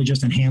 I've simply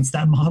just enhanced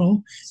that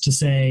model to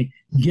say,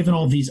 given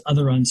all these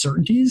other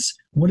uncertainties,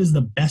 what is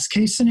the best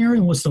case scenario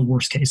and what's the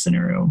worst case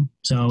scenario?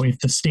 So if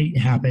the state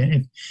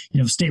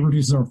if state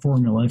reduces our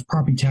formula, if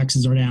property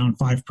taxes are down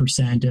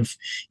 5%,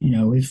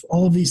 if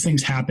all of these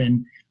things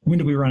happen, when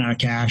do we run out of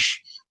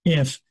cash?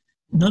 If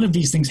none of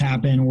these things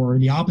happen or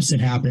the opposite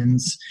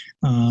happens,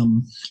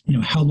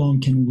 how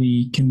long can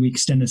we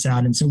extend this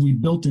out? And so we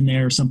built in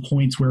there some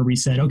points where we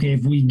said, okay,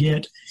 if we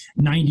get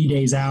 90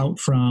 days out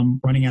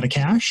from running out of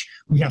cash,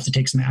 we have to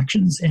take some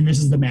actions. And this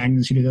is the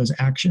magnitude of those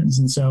actions.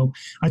 And so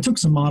I took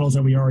some models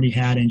that we already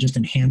had and just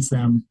enhanced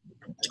them,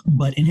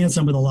 but enhance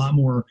them with a lot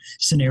more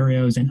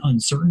scenarios and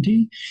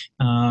uncertainty,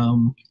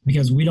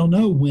 because we don't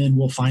know when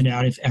we'll find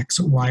out if X,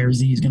 Y, or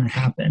Z is going to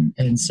happen.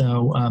 And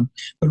so,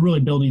 but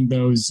really building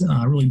those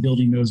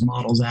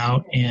models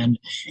out, and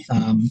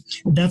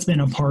that's been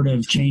a part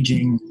of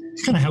changing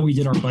kind of how we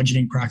did our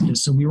budgeting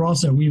practice. So we've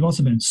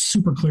also been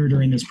super clear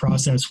during this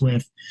process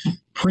with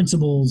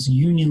principals,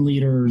 union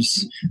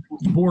leaders,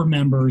 board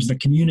members, the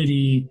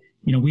community.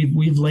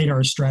 We've laid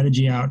our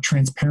strategy out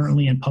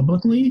transparently and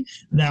publicly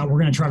that we're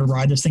going to try to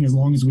ride this thing as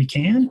long as we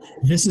can.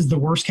 This is the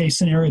worst case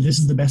scenario. This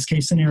is the best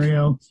case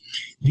scenario.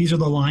 These are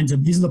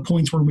the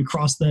points where we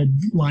cross the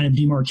line of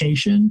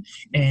demarcation,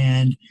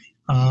 and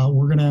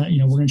we're gonna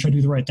try to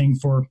do the right thing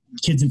for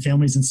kids and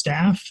families and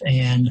staff.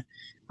 And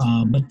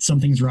but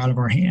some things are out of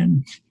our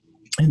hand.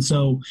 And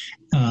so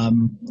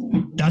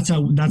that's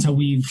how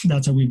we've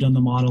done the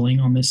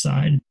modeling on this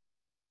side.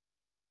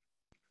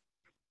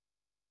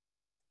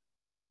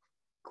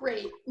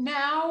 Great.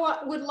 Now,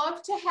 would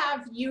love to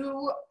have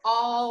you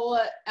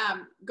all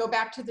go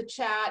back to the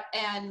chat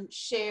and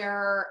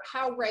share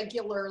how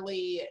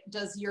regularly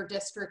does your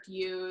district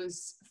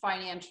use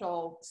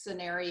financial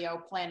scenario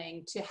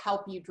planning to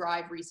help you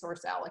drive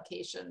resource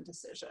allocation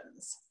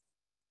decisions?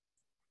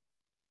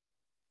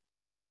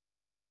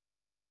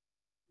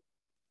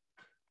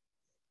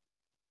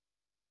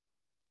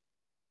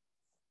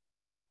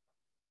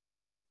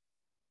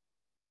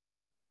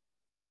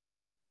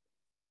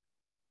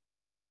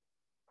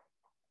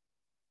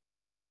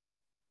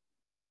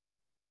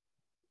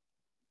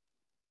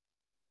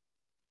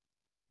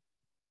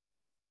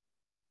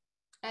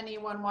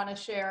 Anyone want to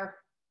share?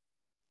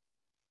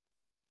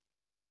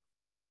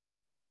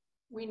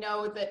 We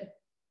know that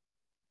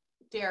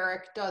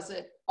Derek does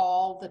it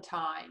all the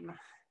time.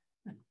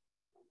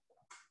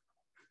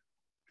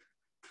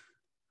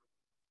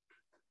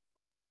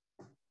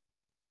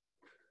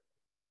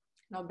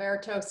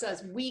 Alberto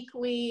says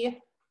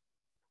weekly.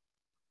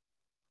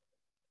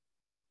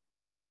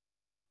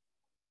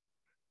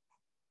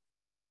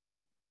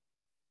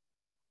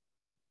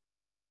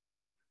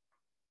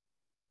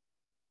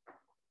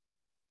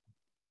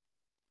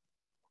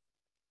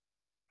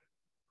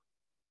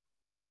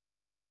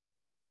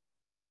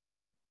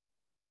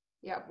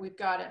 Yeah, we've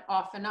got it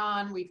off and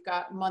on, we've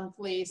got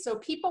monthly. So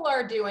people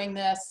are doing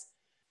this.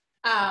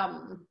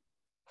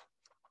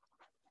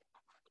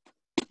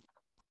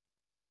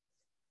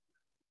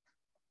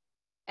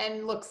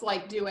 And looks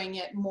like doing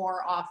it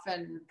more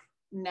often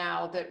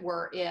now that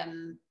we're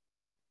in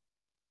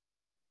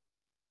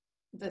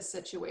this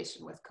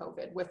situation with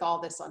COVID, with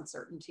all this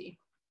uncertainty.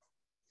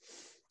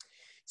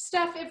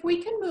 Steph, if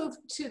we can move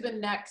to the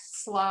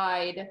next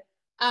slide,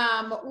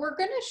 we're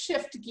going to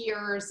shift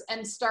gears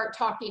and start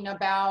talking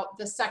about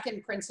the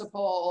second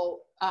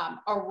principle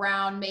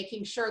around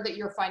making sure that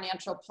your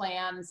financial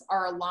plans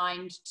are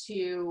aligned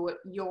to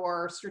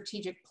your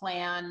strategic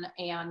plan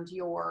and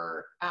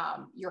your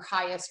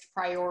highest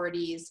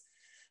priorities.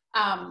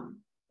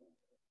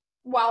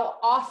 While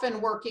often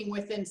working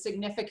within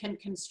significant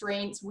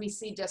constraints, we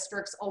see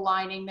districts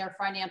aligning their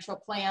financial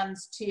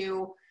plans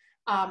to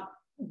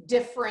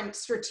different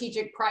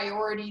strategic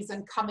priorities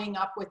and coming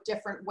up with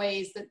different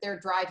ways that they're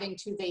driving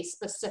to the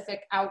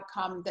specific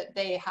outcome that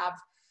they have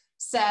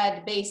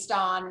said based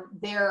on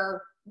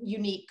their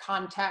unique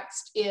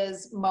context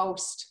is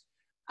most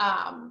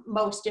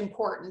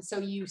important. So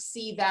you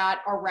see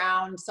that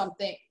around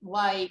something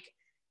like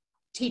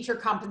teacher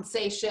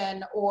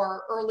compensation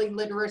or early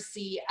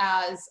literacy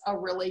as a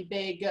really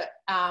big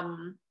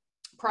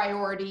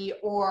priority,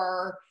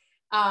 or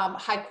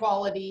high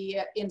quality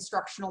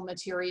instructional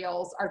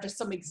materials are just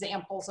some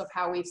examples of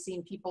how we've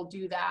seen people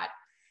do that.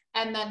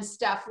 And then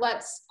Steph,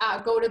 let's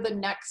go to the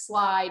next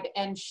slide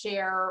and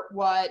share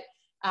what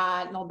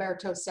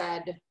Norberto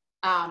said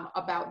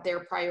about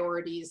their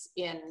priorities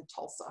in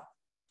Tulsa.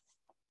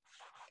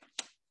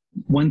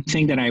 One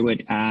thing that I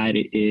would add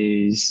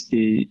is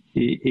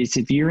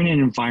if you're in an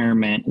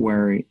environment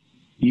where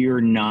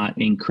you're not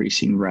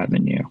increasing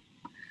revenue,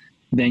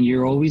 then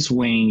you're always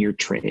weighing your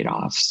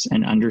trade-offs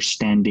and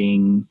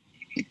understanding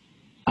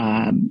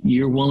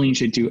you're willing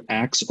to do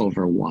X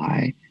over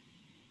Y,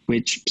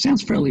 which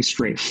sounds fairly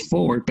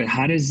straightforward, but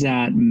how does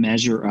that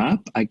measure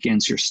up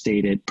against your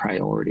stated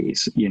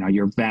priorities,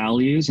 your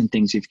values and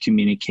things you've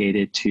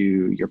communicated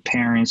to your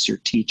parents, your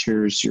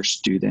teachers, your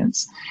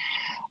students?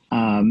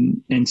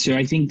 And so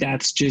I think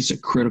that's just a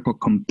critical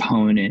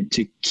component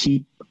to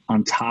keep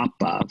on top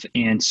of.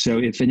 And so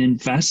if an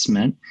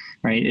investment,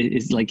 right,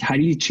 is like, how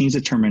do you change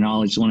the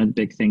terminology? One of the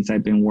big things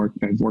I've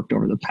worked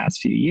over the past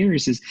few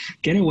years is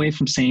get away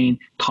from saying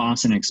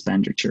costs and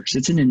expenditures.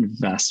 It's an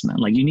investment.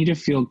 Like, you need to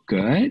feel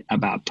good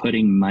about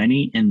putting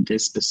money in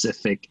this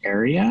specific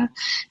area.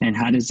 And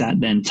how does that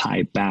then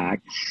tie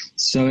back?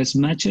 So as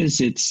much as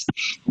it's,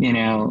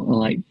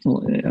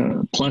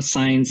 plus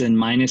signs and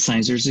minus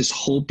signs, there's this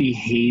whole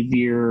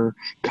behavior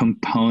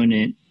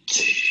component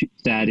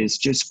that is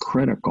just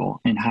critical,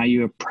 and how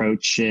you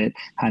approach it.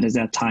 How does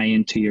that tie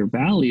into your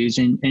values,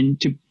 and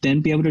to then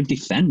be able to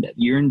defend it?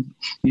 You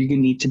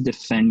need to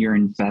defend your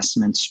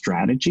investment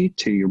strategy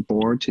to your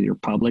board, to your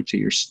public, to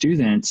your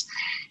students.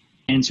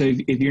 And so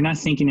if you're not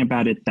thinking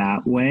about it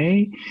that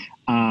way,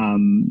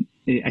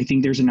 I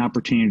think there's an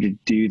opportunity to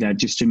do that,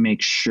 just to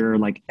make sure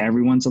like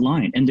everyone's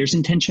aligned and there's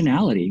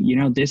intentionality.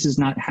 This is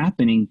not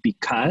happening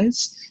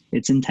because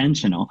it's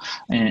intentional.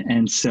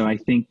 And so I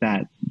think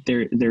that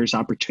there's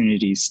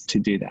opportunities to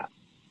do that.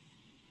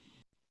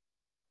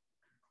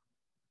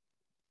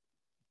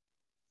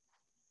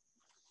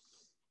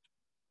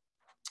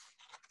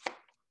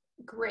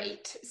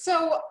 Great.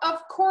 So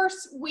of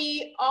course,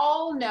 we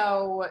all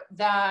know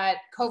that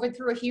COVID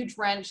threw a huge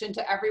wrench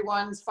into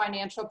everyone's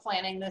financial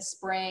planning this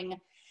spring.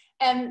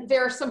 And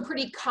there are some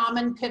pretty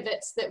common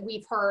pivots that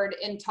we've heard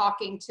in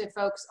talking to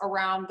folks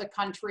around the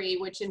country,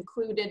 which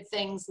included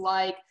things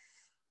like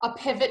a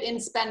pivot in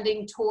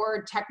spending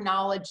toward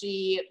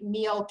technology,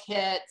 meal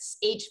kits,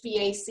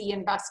 HVAC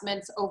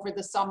investments over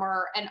the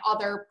summer, and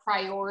other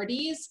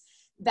priorities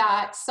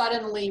that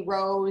suddenly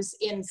rose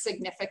in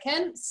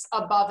significance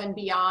above and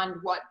beyond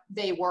what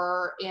they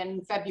were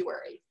in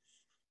February.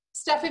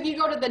 Steph, if you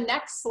go to the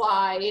next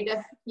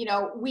slide,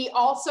 we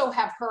also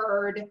have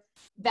heard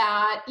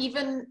that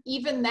even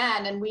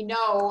then, and we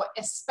know,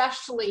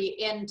 especially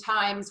in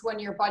times when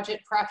your budget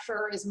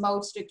pressure is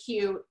most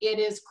acute, it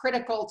is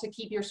critical to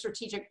keep your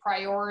strategic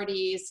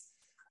priorities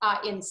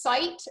in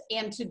sight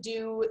and to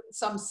do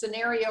some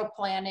scenario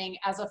planning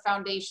as a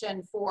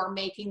foundation for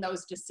making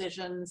those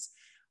decisions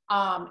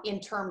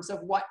in terms of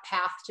what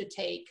path to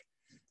take.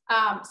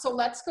 So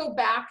let's go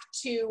back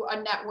to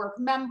a network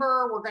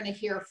member. We're going to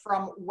hear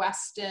from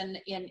Weston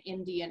in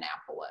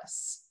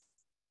Indianapolis.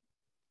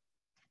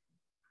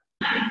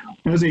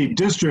 As a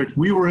district,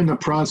 we were in the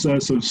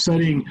process of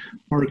setting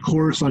our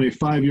course on a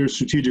 5-year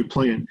strategic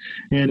plan,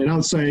 and an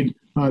outside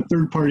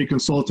third-party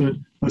consultant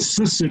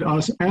assisted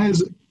us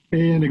as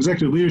an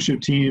executive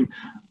leadership team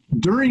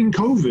during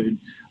COVID.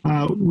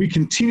 We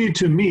continued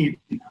to meet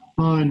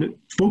on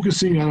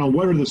focusing on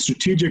what are the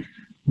strategic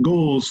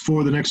goals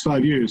for the next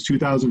 5 years,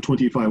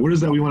 2025. What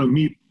is that we want to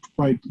meet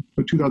by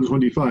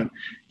 2025?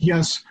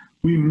 Yes,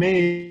 we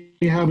may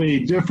have a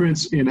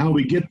difference in how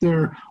we get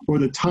there or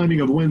the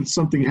timing of when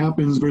something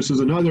happens versus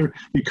another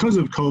because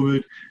of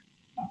COVID.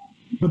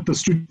 but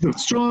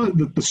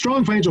the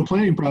strong financial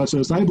planning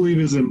process, I believe,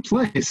 is in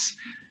place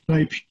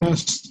at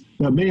IPS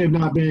that may have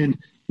not been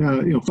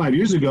 5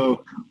 years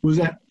ago, was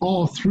that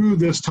all through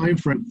this time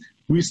frame,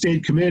 we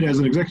stayed committed as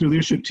an executive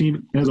leadership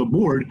team, as a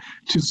board,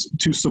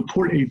 to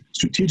support a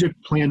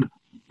strategic plan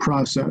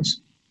process.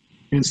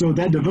 And so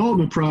that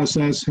development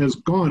process has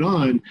gone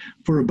on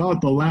for about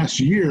the last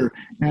year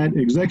at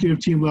executive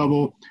team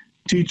level,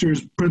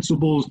 teachers,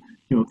 principals,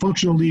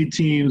 functional lead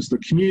teams, the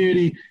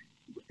community,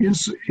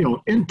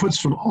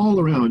 inputs from all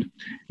around.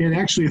 And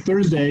actually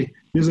Thursday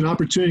is an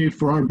opportunity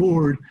for our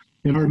board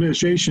and our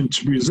administration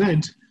to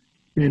present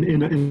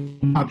and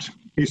adopt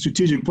a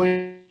strategic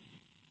plan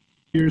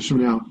years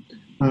from now,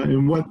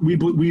 and what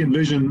we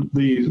envision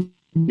the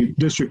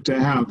district to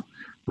have.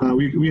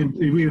 We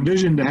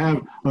envision to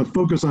have a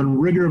focus on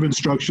rigor of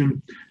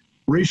instruction,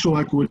 racial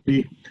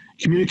equity,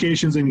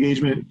 communications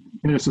engagement,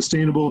 and a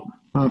sustainable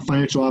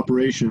financial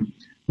operation.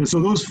 And so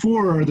those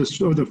four are the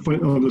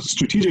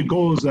strategic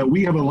goals that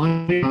we have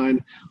aligned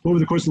on over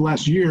the course of the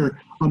last year,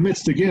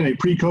 amidst, again, a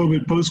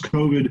pre-COVID,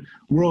 post-COVID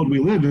world we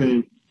live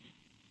in,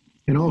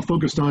 and all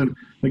focused on,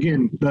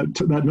 again,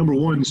 that number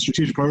one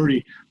strategic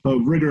priority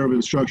of rigor of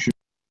instruction.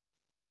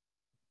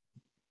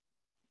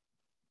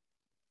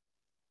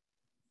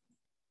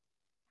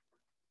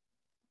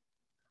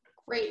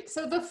 Great.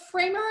 So the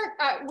framework,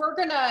 we're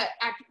going to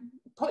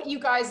put you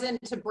guys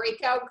into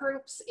breakout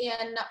groups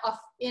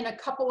in a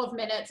couple of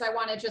minutes. I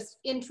want to just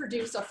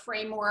introduce a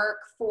framework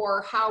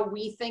for how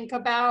we think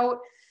about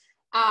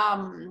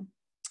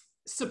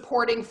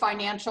supporting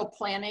financial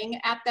planning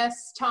at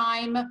this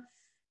time.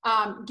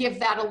 Give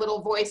that a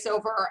little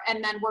voiceover,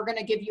 and then we're going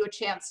to give you a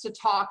chance to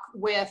talk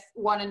with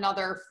one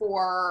another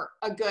for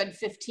a good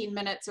 15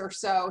 minutes or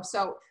so.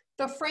 So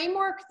the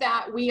framework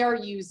that we are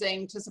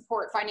using to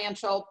support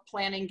financial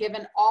planning,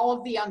 given all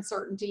of the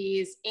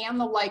uncertainties and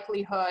the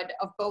likelihood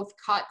of both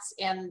cuts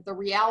and the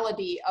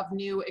reality of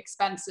new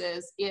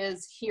expenses,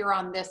 is here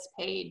on this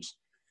page.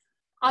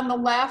 On the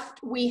left,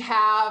 we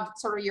have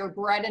sort of your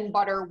bread and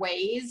butter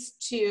ways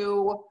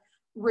to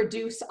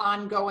reduce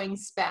ongoing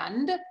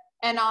spend.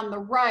 And on the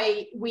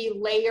right, we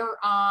layer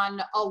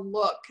on a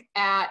look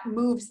at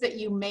moves that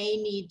you may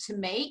need to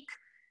make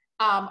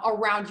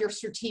around your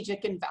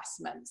strategic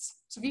investments.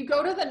 So if you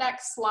go to the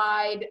next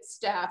slide,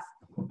 Steph,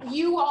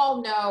 you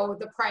all know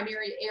the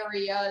primary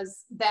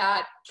areas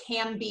that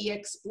can be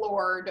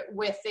explored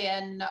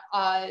within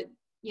a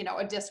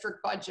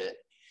district budget.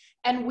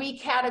 And we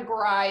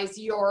categorize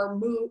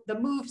the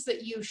moves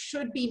that you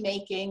should be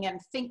making and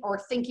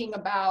thinking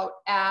about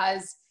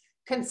as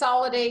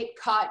consolidate,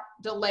 cut,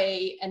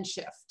 delay, and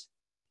shift.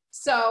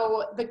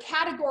 So the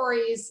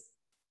categories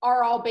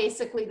are all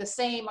basically the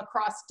same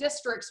across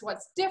districts.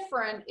 What's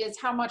different is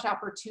how much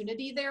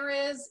opportunity there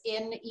is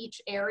in each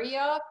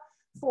area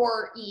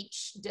for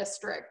each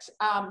district,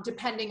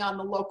 depending on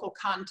the local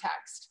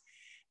context.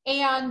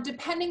 And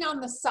depending on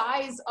the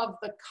size of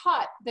the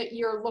cut that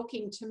you're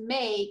looking to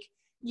make,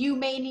 you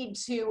may need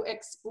to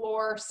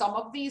explore some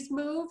of these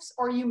moves,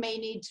 or you may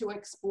need to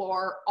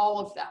explore all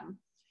of them.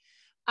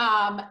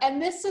 And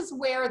this is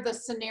where the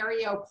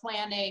scenario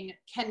planning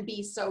can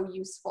be so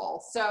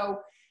useful.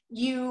 So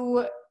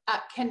you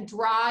can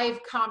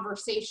drive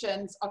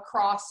conversations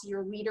across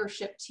your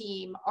leadership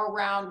team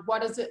around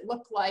what does it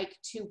look like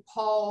to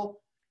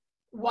pull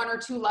one or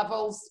two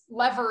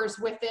levers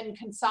within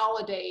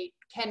consolidate.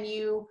 Can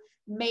you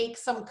make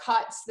some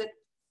cuts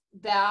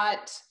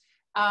that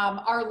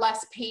are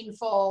less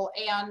painful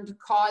and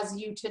cause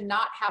you to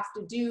not have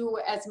to do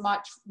as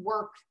much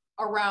work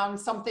around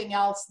something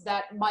else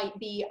that might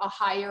be a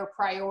higher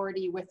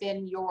priority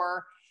within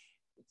your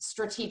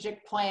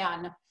strategic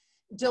plan?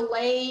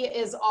 Delay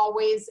is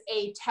always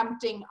a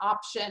tempting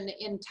option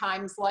in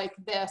times like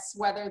this,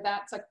 whether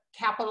that's a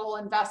capital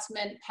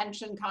investment,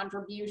 pension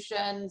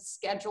contribution,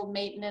 scheduled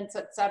maintenance,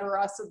 et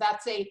cetera. So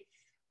that's a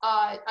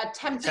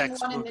tempting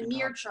one in the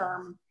near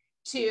term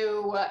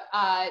to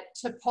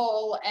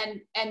pull,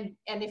 and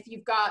if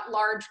you've got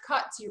large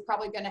cuts, you're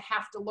probably going to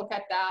have to look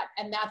at that,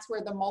 and that's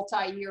where the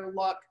multi-year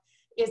look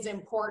is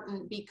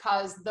important,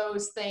 because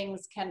those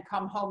things can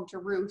come home to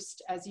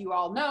roost, as you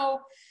all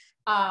know,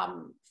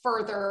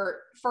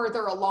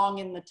 further along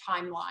in the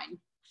timeline.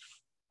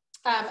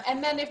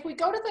 And then if we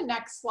go to the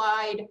next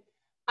slide,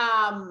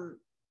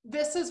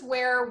 this is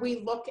where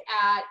we look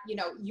at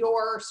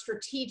your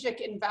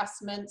strategic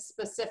investments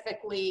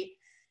specifically,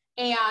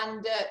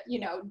 and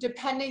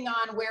depending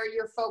on where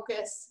your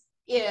focus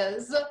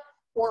is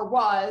or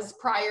was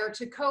prior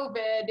to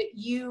COVID,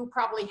 you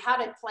probably had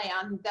a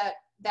plan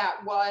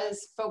that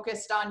was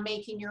focused on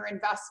making your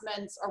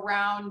investments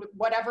around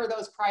whatever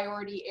those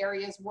priority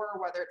areas were,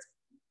 whether it's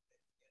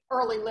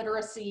early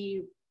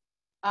literacy,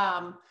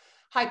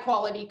 high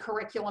quality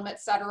curriculum, et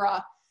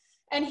cetera.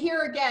 And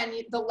here again,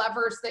 the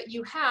levers that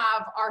you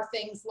have are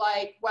things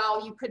like,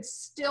 well, you could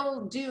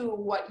still do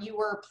what you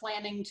were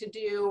planning to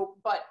do,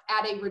 but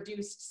at a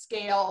reduced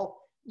scale.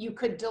 You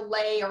could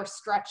delay or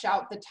stretch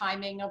out the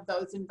timing of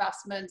those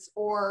investments,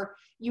 or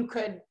you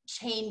could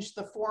change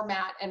the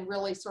format and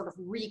really sort of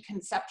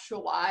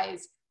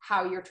reconceptualize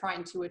how you're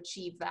trying to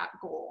achieve that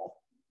goal.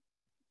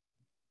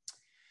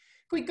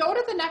 If we go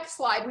to the next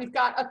slide, we've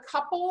got a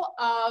couple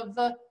of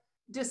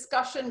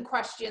discussion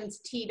questions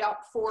teed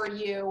up for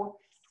you,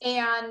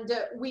 and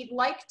we'd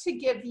like to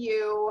give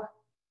you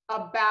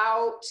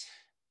about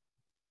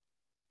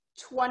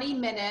 20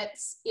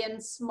 minutes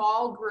in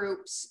small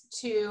groups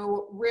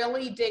to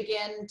really dig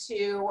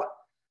into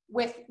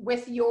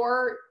with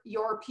your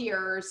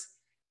peers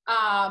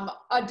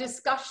a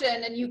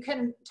discussion, and you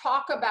can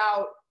talk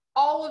about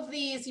all of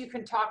these, you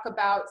can talk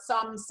about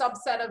some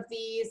subset of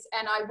these,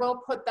 and I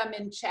will put them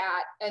in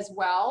chat as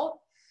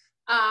well.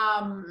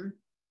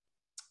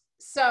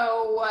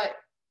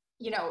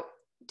 You know,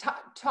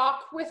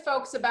 talk with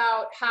folks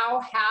about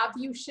how have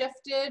you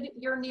shifted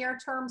your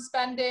near-term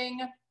spending?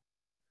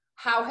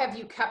 How have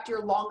you kept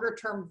your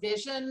longer-term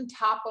vision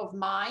top of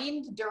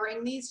mind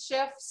during these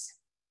shifts?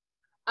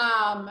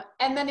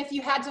 And then if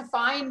you had to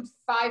find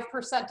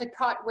 5% to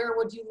cut, where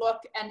would you look,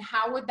 and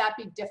how would that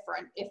be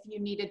different if you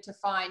needed to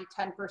find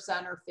 10%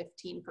 or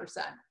 15%?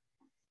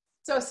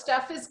 So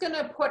Steph is going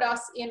to put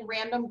us in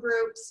random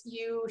groups.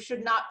 You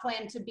should not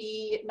plan to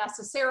be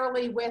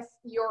necessarily with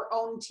your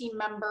own team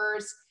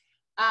members.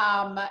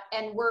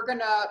 And we're going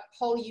to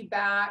pull you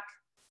back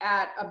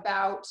at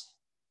about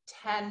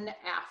 10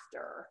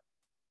 after.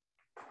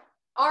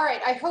 All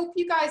right, I hope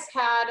you guys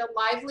had a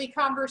lively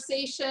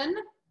conversation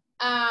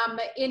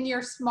in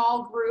your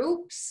small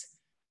groups.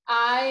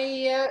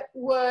 I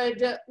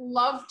would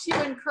love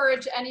to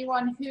encourage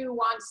anyone who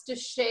wants to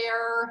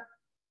share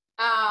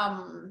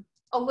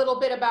a little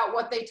bit about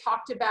what they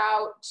talked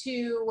about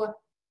to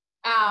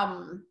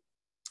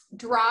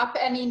drop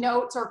any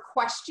notes or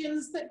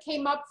questions that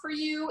came up for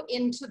you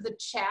into the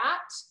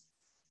chat.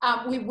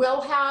 We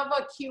will have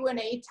a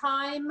Q&A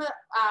time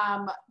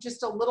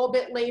just a little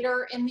bit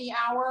later in the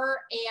hour,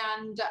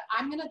 and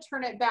I'm going to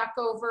turn it back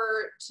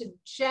over to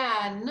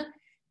Jen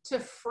to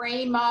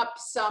frame up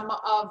some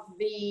of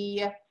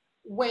the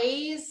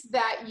ways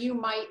that you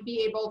might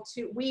be able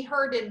to, we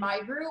heard in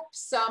my group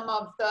some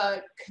of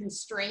the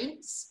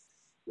constraints.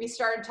 We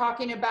started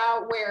talking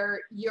about where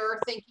you're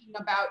thinking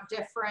about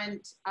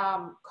different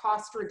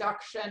cost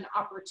reduction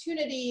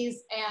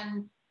opportunities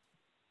and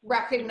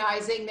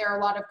recognizing there are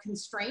a lot of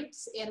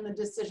constraints in the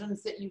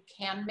decisions that you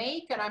can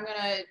make. And I'm going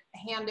to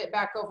hand it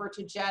back over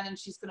to Jen, and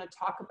she's going to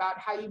talk about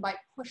how you might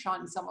push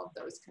on some of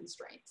those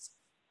constraints.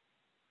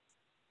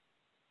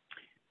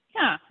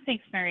 Yeah,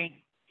 thanks,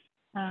 Mary.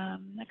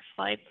 Next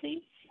slide,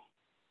 please.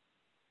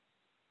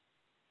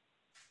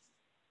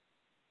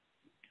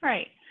 All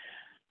right.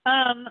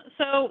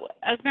 So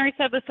as Mary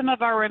said, with some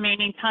of our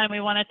remaining time,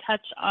 we want to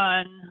touch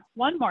on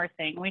one more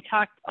thing. We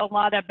talked a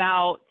lot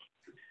about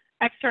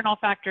external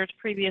factors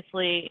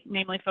previously,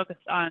 namely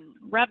focused on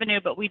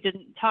revenue, but we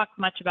didn't talk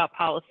much about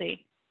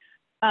policy.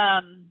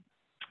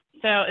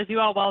 So as you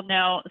all well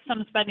know,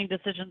 some spending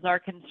decisions are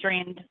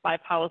constrained by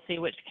policy,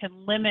 which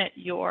can limit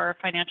your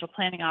financial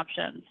planning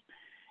options.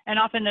 And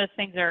often those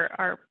things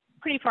are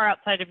pretty far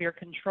outside of your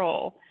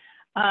control.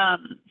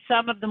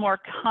 Some of the more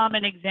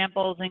common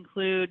examples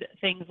include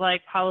things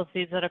like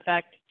policies that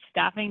affect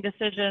staffing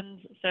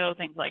decisions, so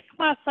things like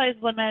class size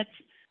limits,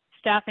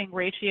 staffing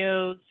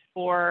ratios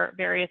for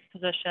various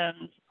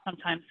positions,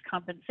 sometimes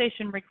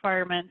compensation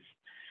requirements.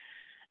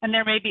 And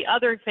there may be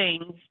other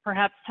things,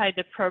 perhaps tied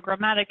to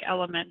programmatic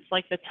elements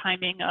like the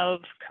timing of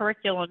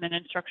curriculum and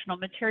instructional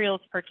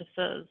materials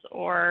purchases,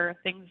 or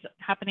things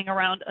happening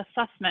around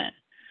assessment,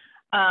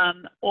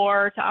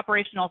 or to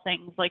operational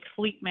things like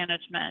fleet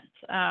management,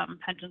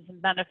 pensions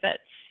and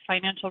benefits,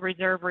 financial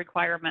reserve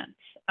requirements.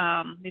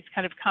 These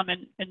kind of come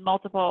in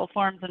multiple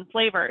forms and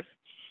flavors.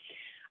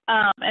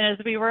 And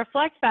as we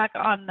reflect back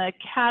on the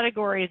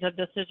categories of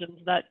decisions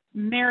that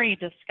Mary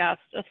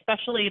discussed,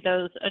 especially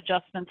those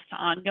adjustments to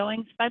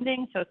ongoing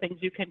spending, so things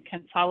you can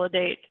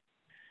consolidate,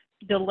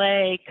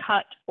 delay,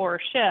 cut, or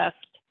shift,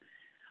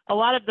 a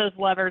lot of those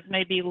levers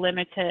may be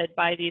limited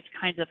by these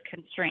kinds of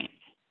constraints.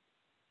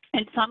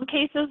 In some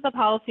cases, the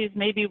policies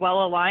may be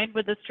well aligned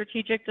with the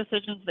strategic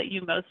decisions that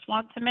you most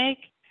want to make,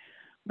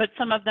 but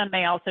some of them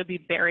may also be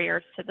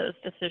barriers to those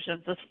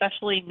decisions,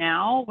 especially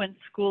now when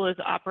school is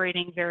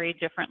operating very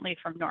differently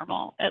from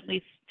normal, at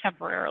least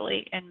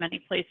temporarily in many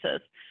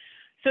places.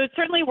 So it's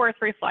certainly worth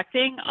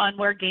reflecting on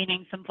where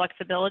gaining some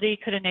flexibility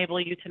could enable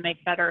you to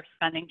make better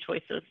spending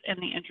choices in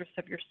the interest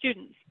of your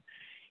students,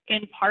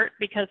 in part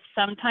because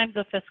sometimes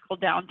a fiscal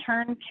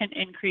downturn can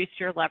increase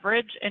your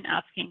leverage in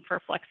asking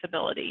for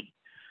flexibility.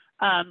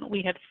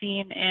 We have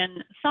seen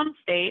in some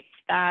states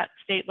that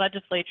state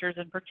legislatures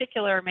in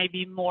particular may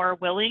be more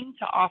willing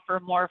to offer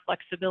more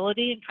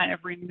flexibility and kind of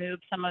remove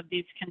some of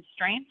these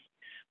constraints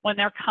when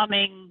they're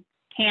coming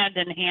hand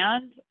in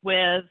hand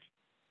with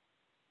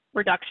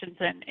reductions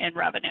in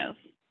revenues.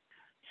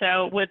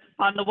 So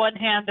on the one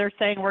hand, they're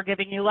saying we're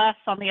giving you less.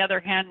 On the other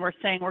hand, we're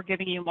saying we're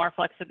giving you more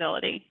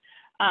flexibility.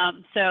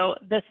 So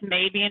this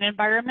may be an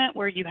environment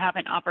where you have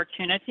an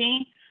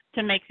opportunity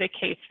to make the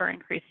case for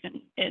increase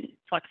in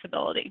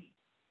flexibility.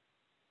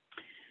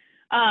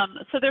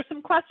 So there's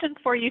some questions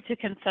for you to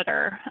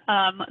consider.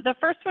 The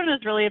first one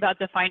is really about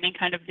defining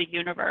kind of the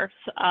universe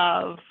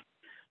of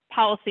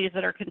policies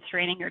that are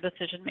constraining your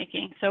decision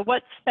making. So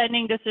what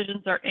spending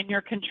decisions are in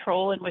your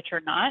control and which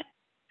are not?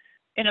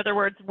 In other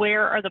words,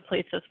 where are the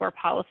places where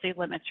policy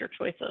limits your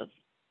choices?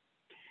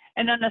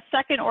 And then the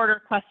second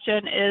order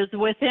question is,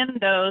 within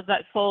those,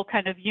 that full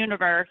kind of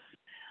universe,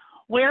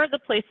 where are the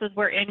places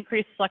where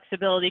increased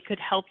flexibility could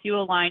help you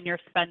align your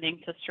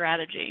spending to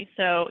strategy?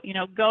 So,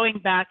 going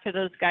back to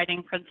those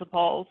guiding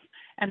principles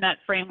and that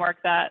framework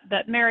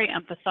that Mary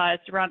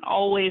emphasized around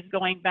always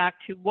going back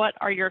to what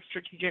are your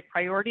strategic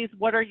priorities,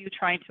 what are you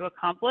trying to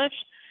accomplish,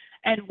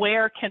 and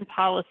where can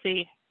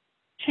policy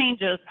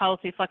changes,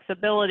 policy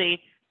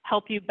flexibility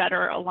help you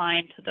better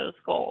align to those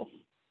goals?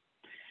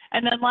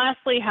 And then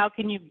lastly, how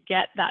can you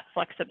get that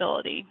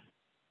flexibility?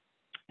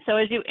 So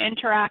as you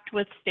interact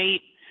with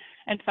state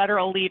and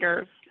federal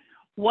leaders,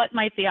 what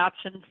might the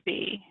options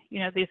be?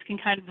 These can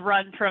kind of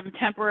run from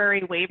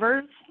temporary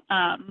waivers,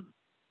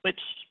 which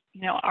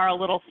are a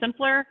little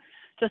simpler,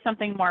 to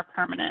something more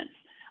permanent.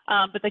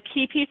 But the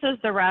key piece is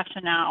the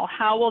rationale.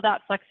 How will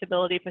that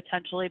flexibility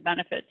potentially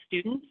benefit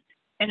students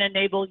and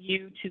enable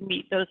you to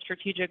meet those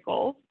strategic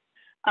goals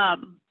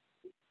and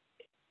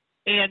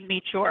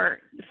meet your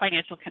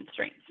financial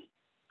constraints?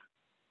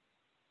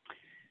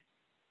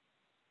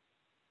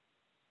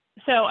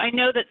 So I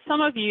know that some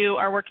of you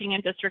are working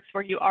in districts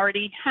where you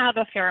already have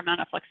a fair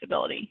amount of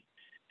flexibility.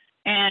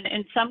 And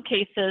in some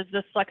cases,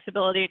 this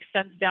flexibility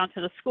extends down to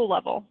the school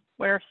level,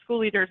 where school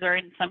leaders are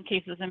in some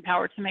cases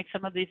empowered to make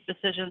some of these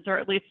decisions, or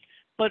at least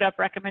put up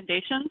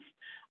recommendations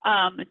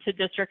to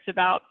districts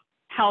about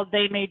how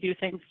they may do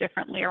things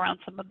differently around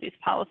some of these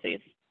policies.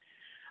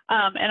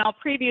 And I'll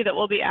preview that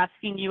we'll be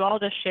asking you all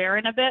to share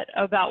in a bit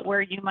about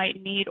where you might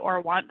need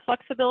or want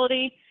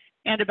flexibility,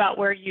 and about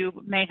where you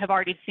may have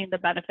already seen the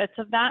benefits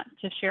of that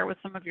to share with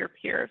some of your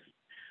peers.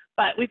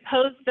 But we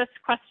posed this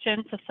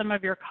question to some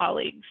of your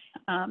colleagues.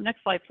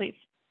 Next slide, please.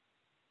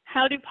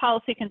 How do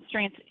policy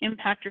constraints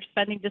impact your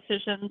spending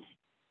decisions,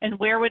 and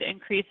where would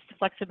increased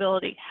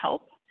flexibility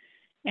help?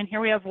 And here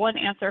we have one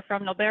answer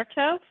from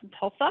Norberto from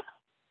Tulsa.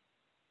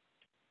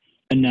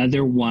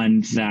 Another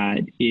one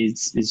that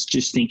is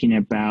just thinking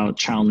about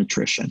child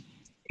nutrition.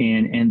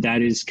 And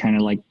that is kind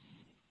of like,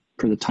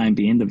 for the time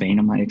being, the vein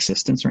of my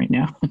existence right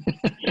now.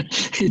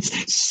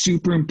 It's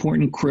super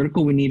important,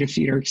 critical. We need to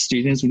feed our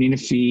students. We need to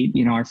feed,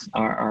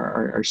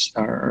 our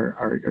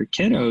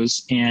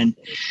kiddos. And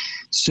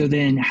so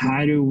then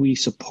how do we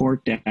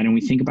support that? And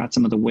we think about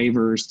some of the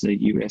waivers the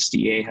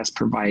USDA has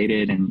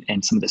provided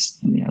and some of the,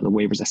 the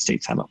waivers that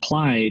states have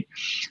applied.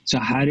 So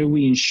how do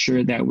we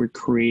ensure that we're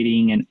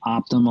creating an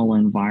optimal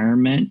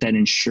environment that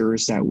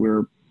ensures that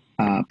we're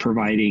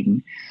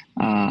providing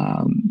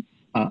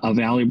a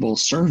valuable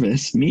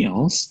service,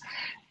 meals,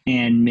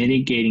 and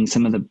mitigating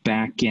some of the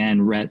back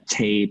end red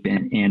tape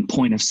and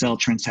point of sale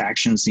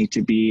transactions need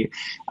to be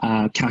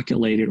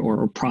calculated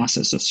or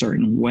processed a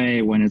certain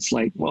way, when it's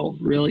like, well,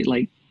 really,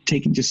 like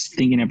just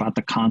thinking about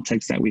the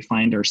context that we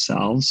find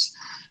ourselves.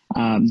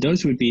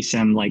 Those would be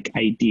some like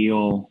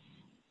ideal,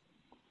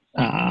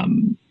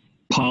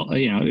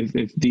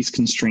 if these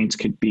constraints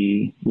could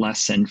be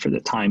lessened for the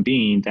time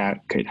being,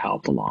 that could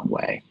help a long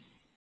way.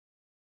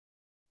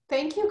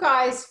 Thank you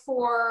guys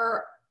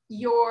for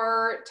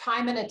your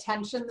time and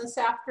attention this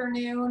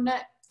afternoon.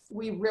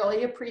 We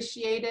really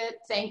appreciate it.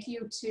 Thank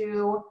you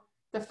to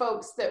the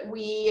folks that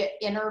we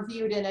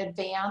interviewed in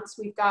advance.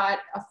 We've got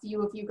a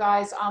few of you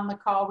guys on the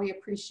call. We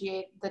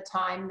appreciate the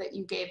time that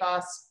you gave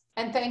us.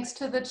 And thanks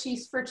to the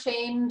Chiefs for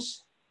Change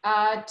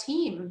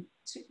team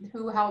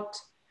who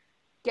helped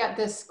get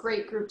this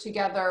great group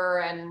together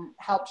and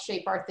help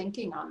shape our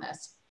thinking on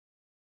this.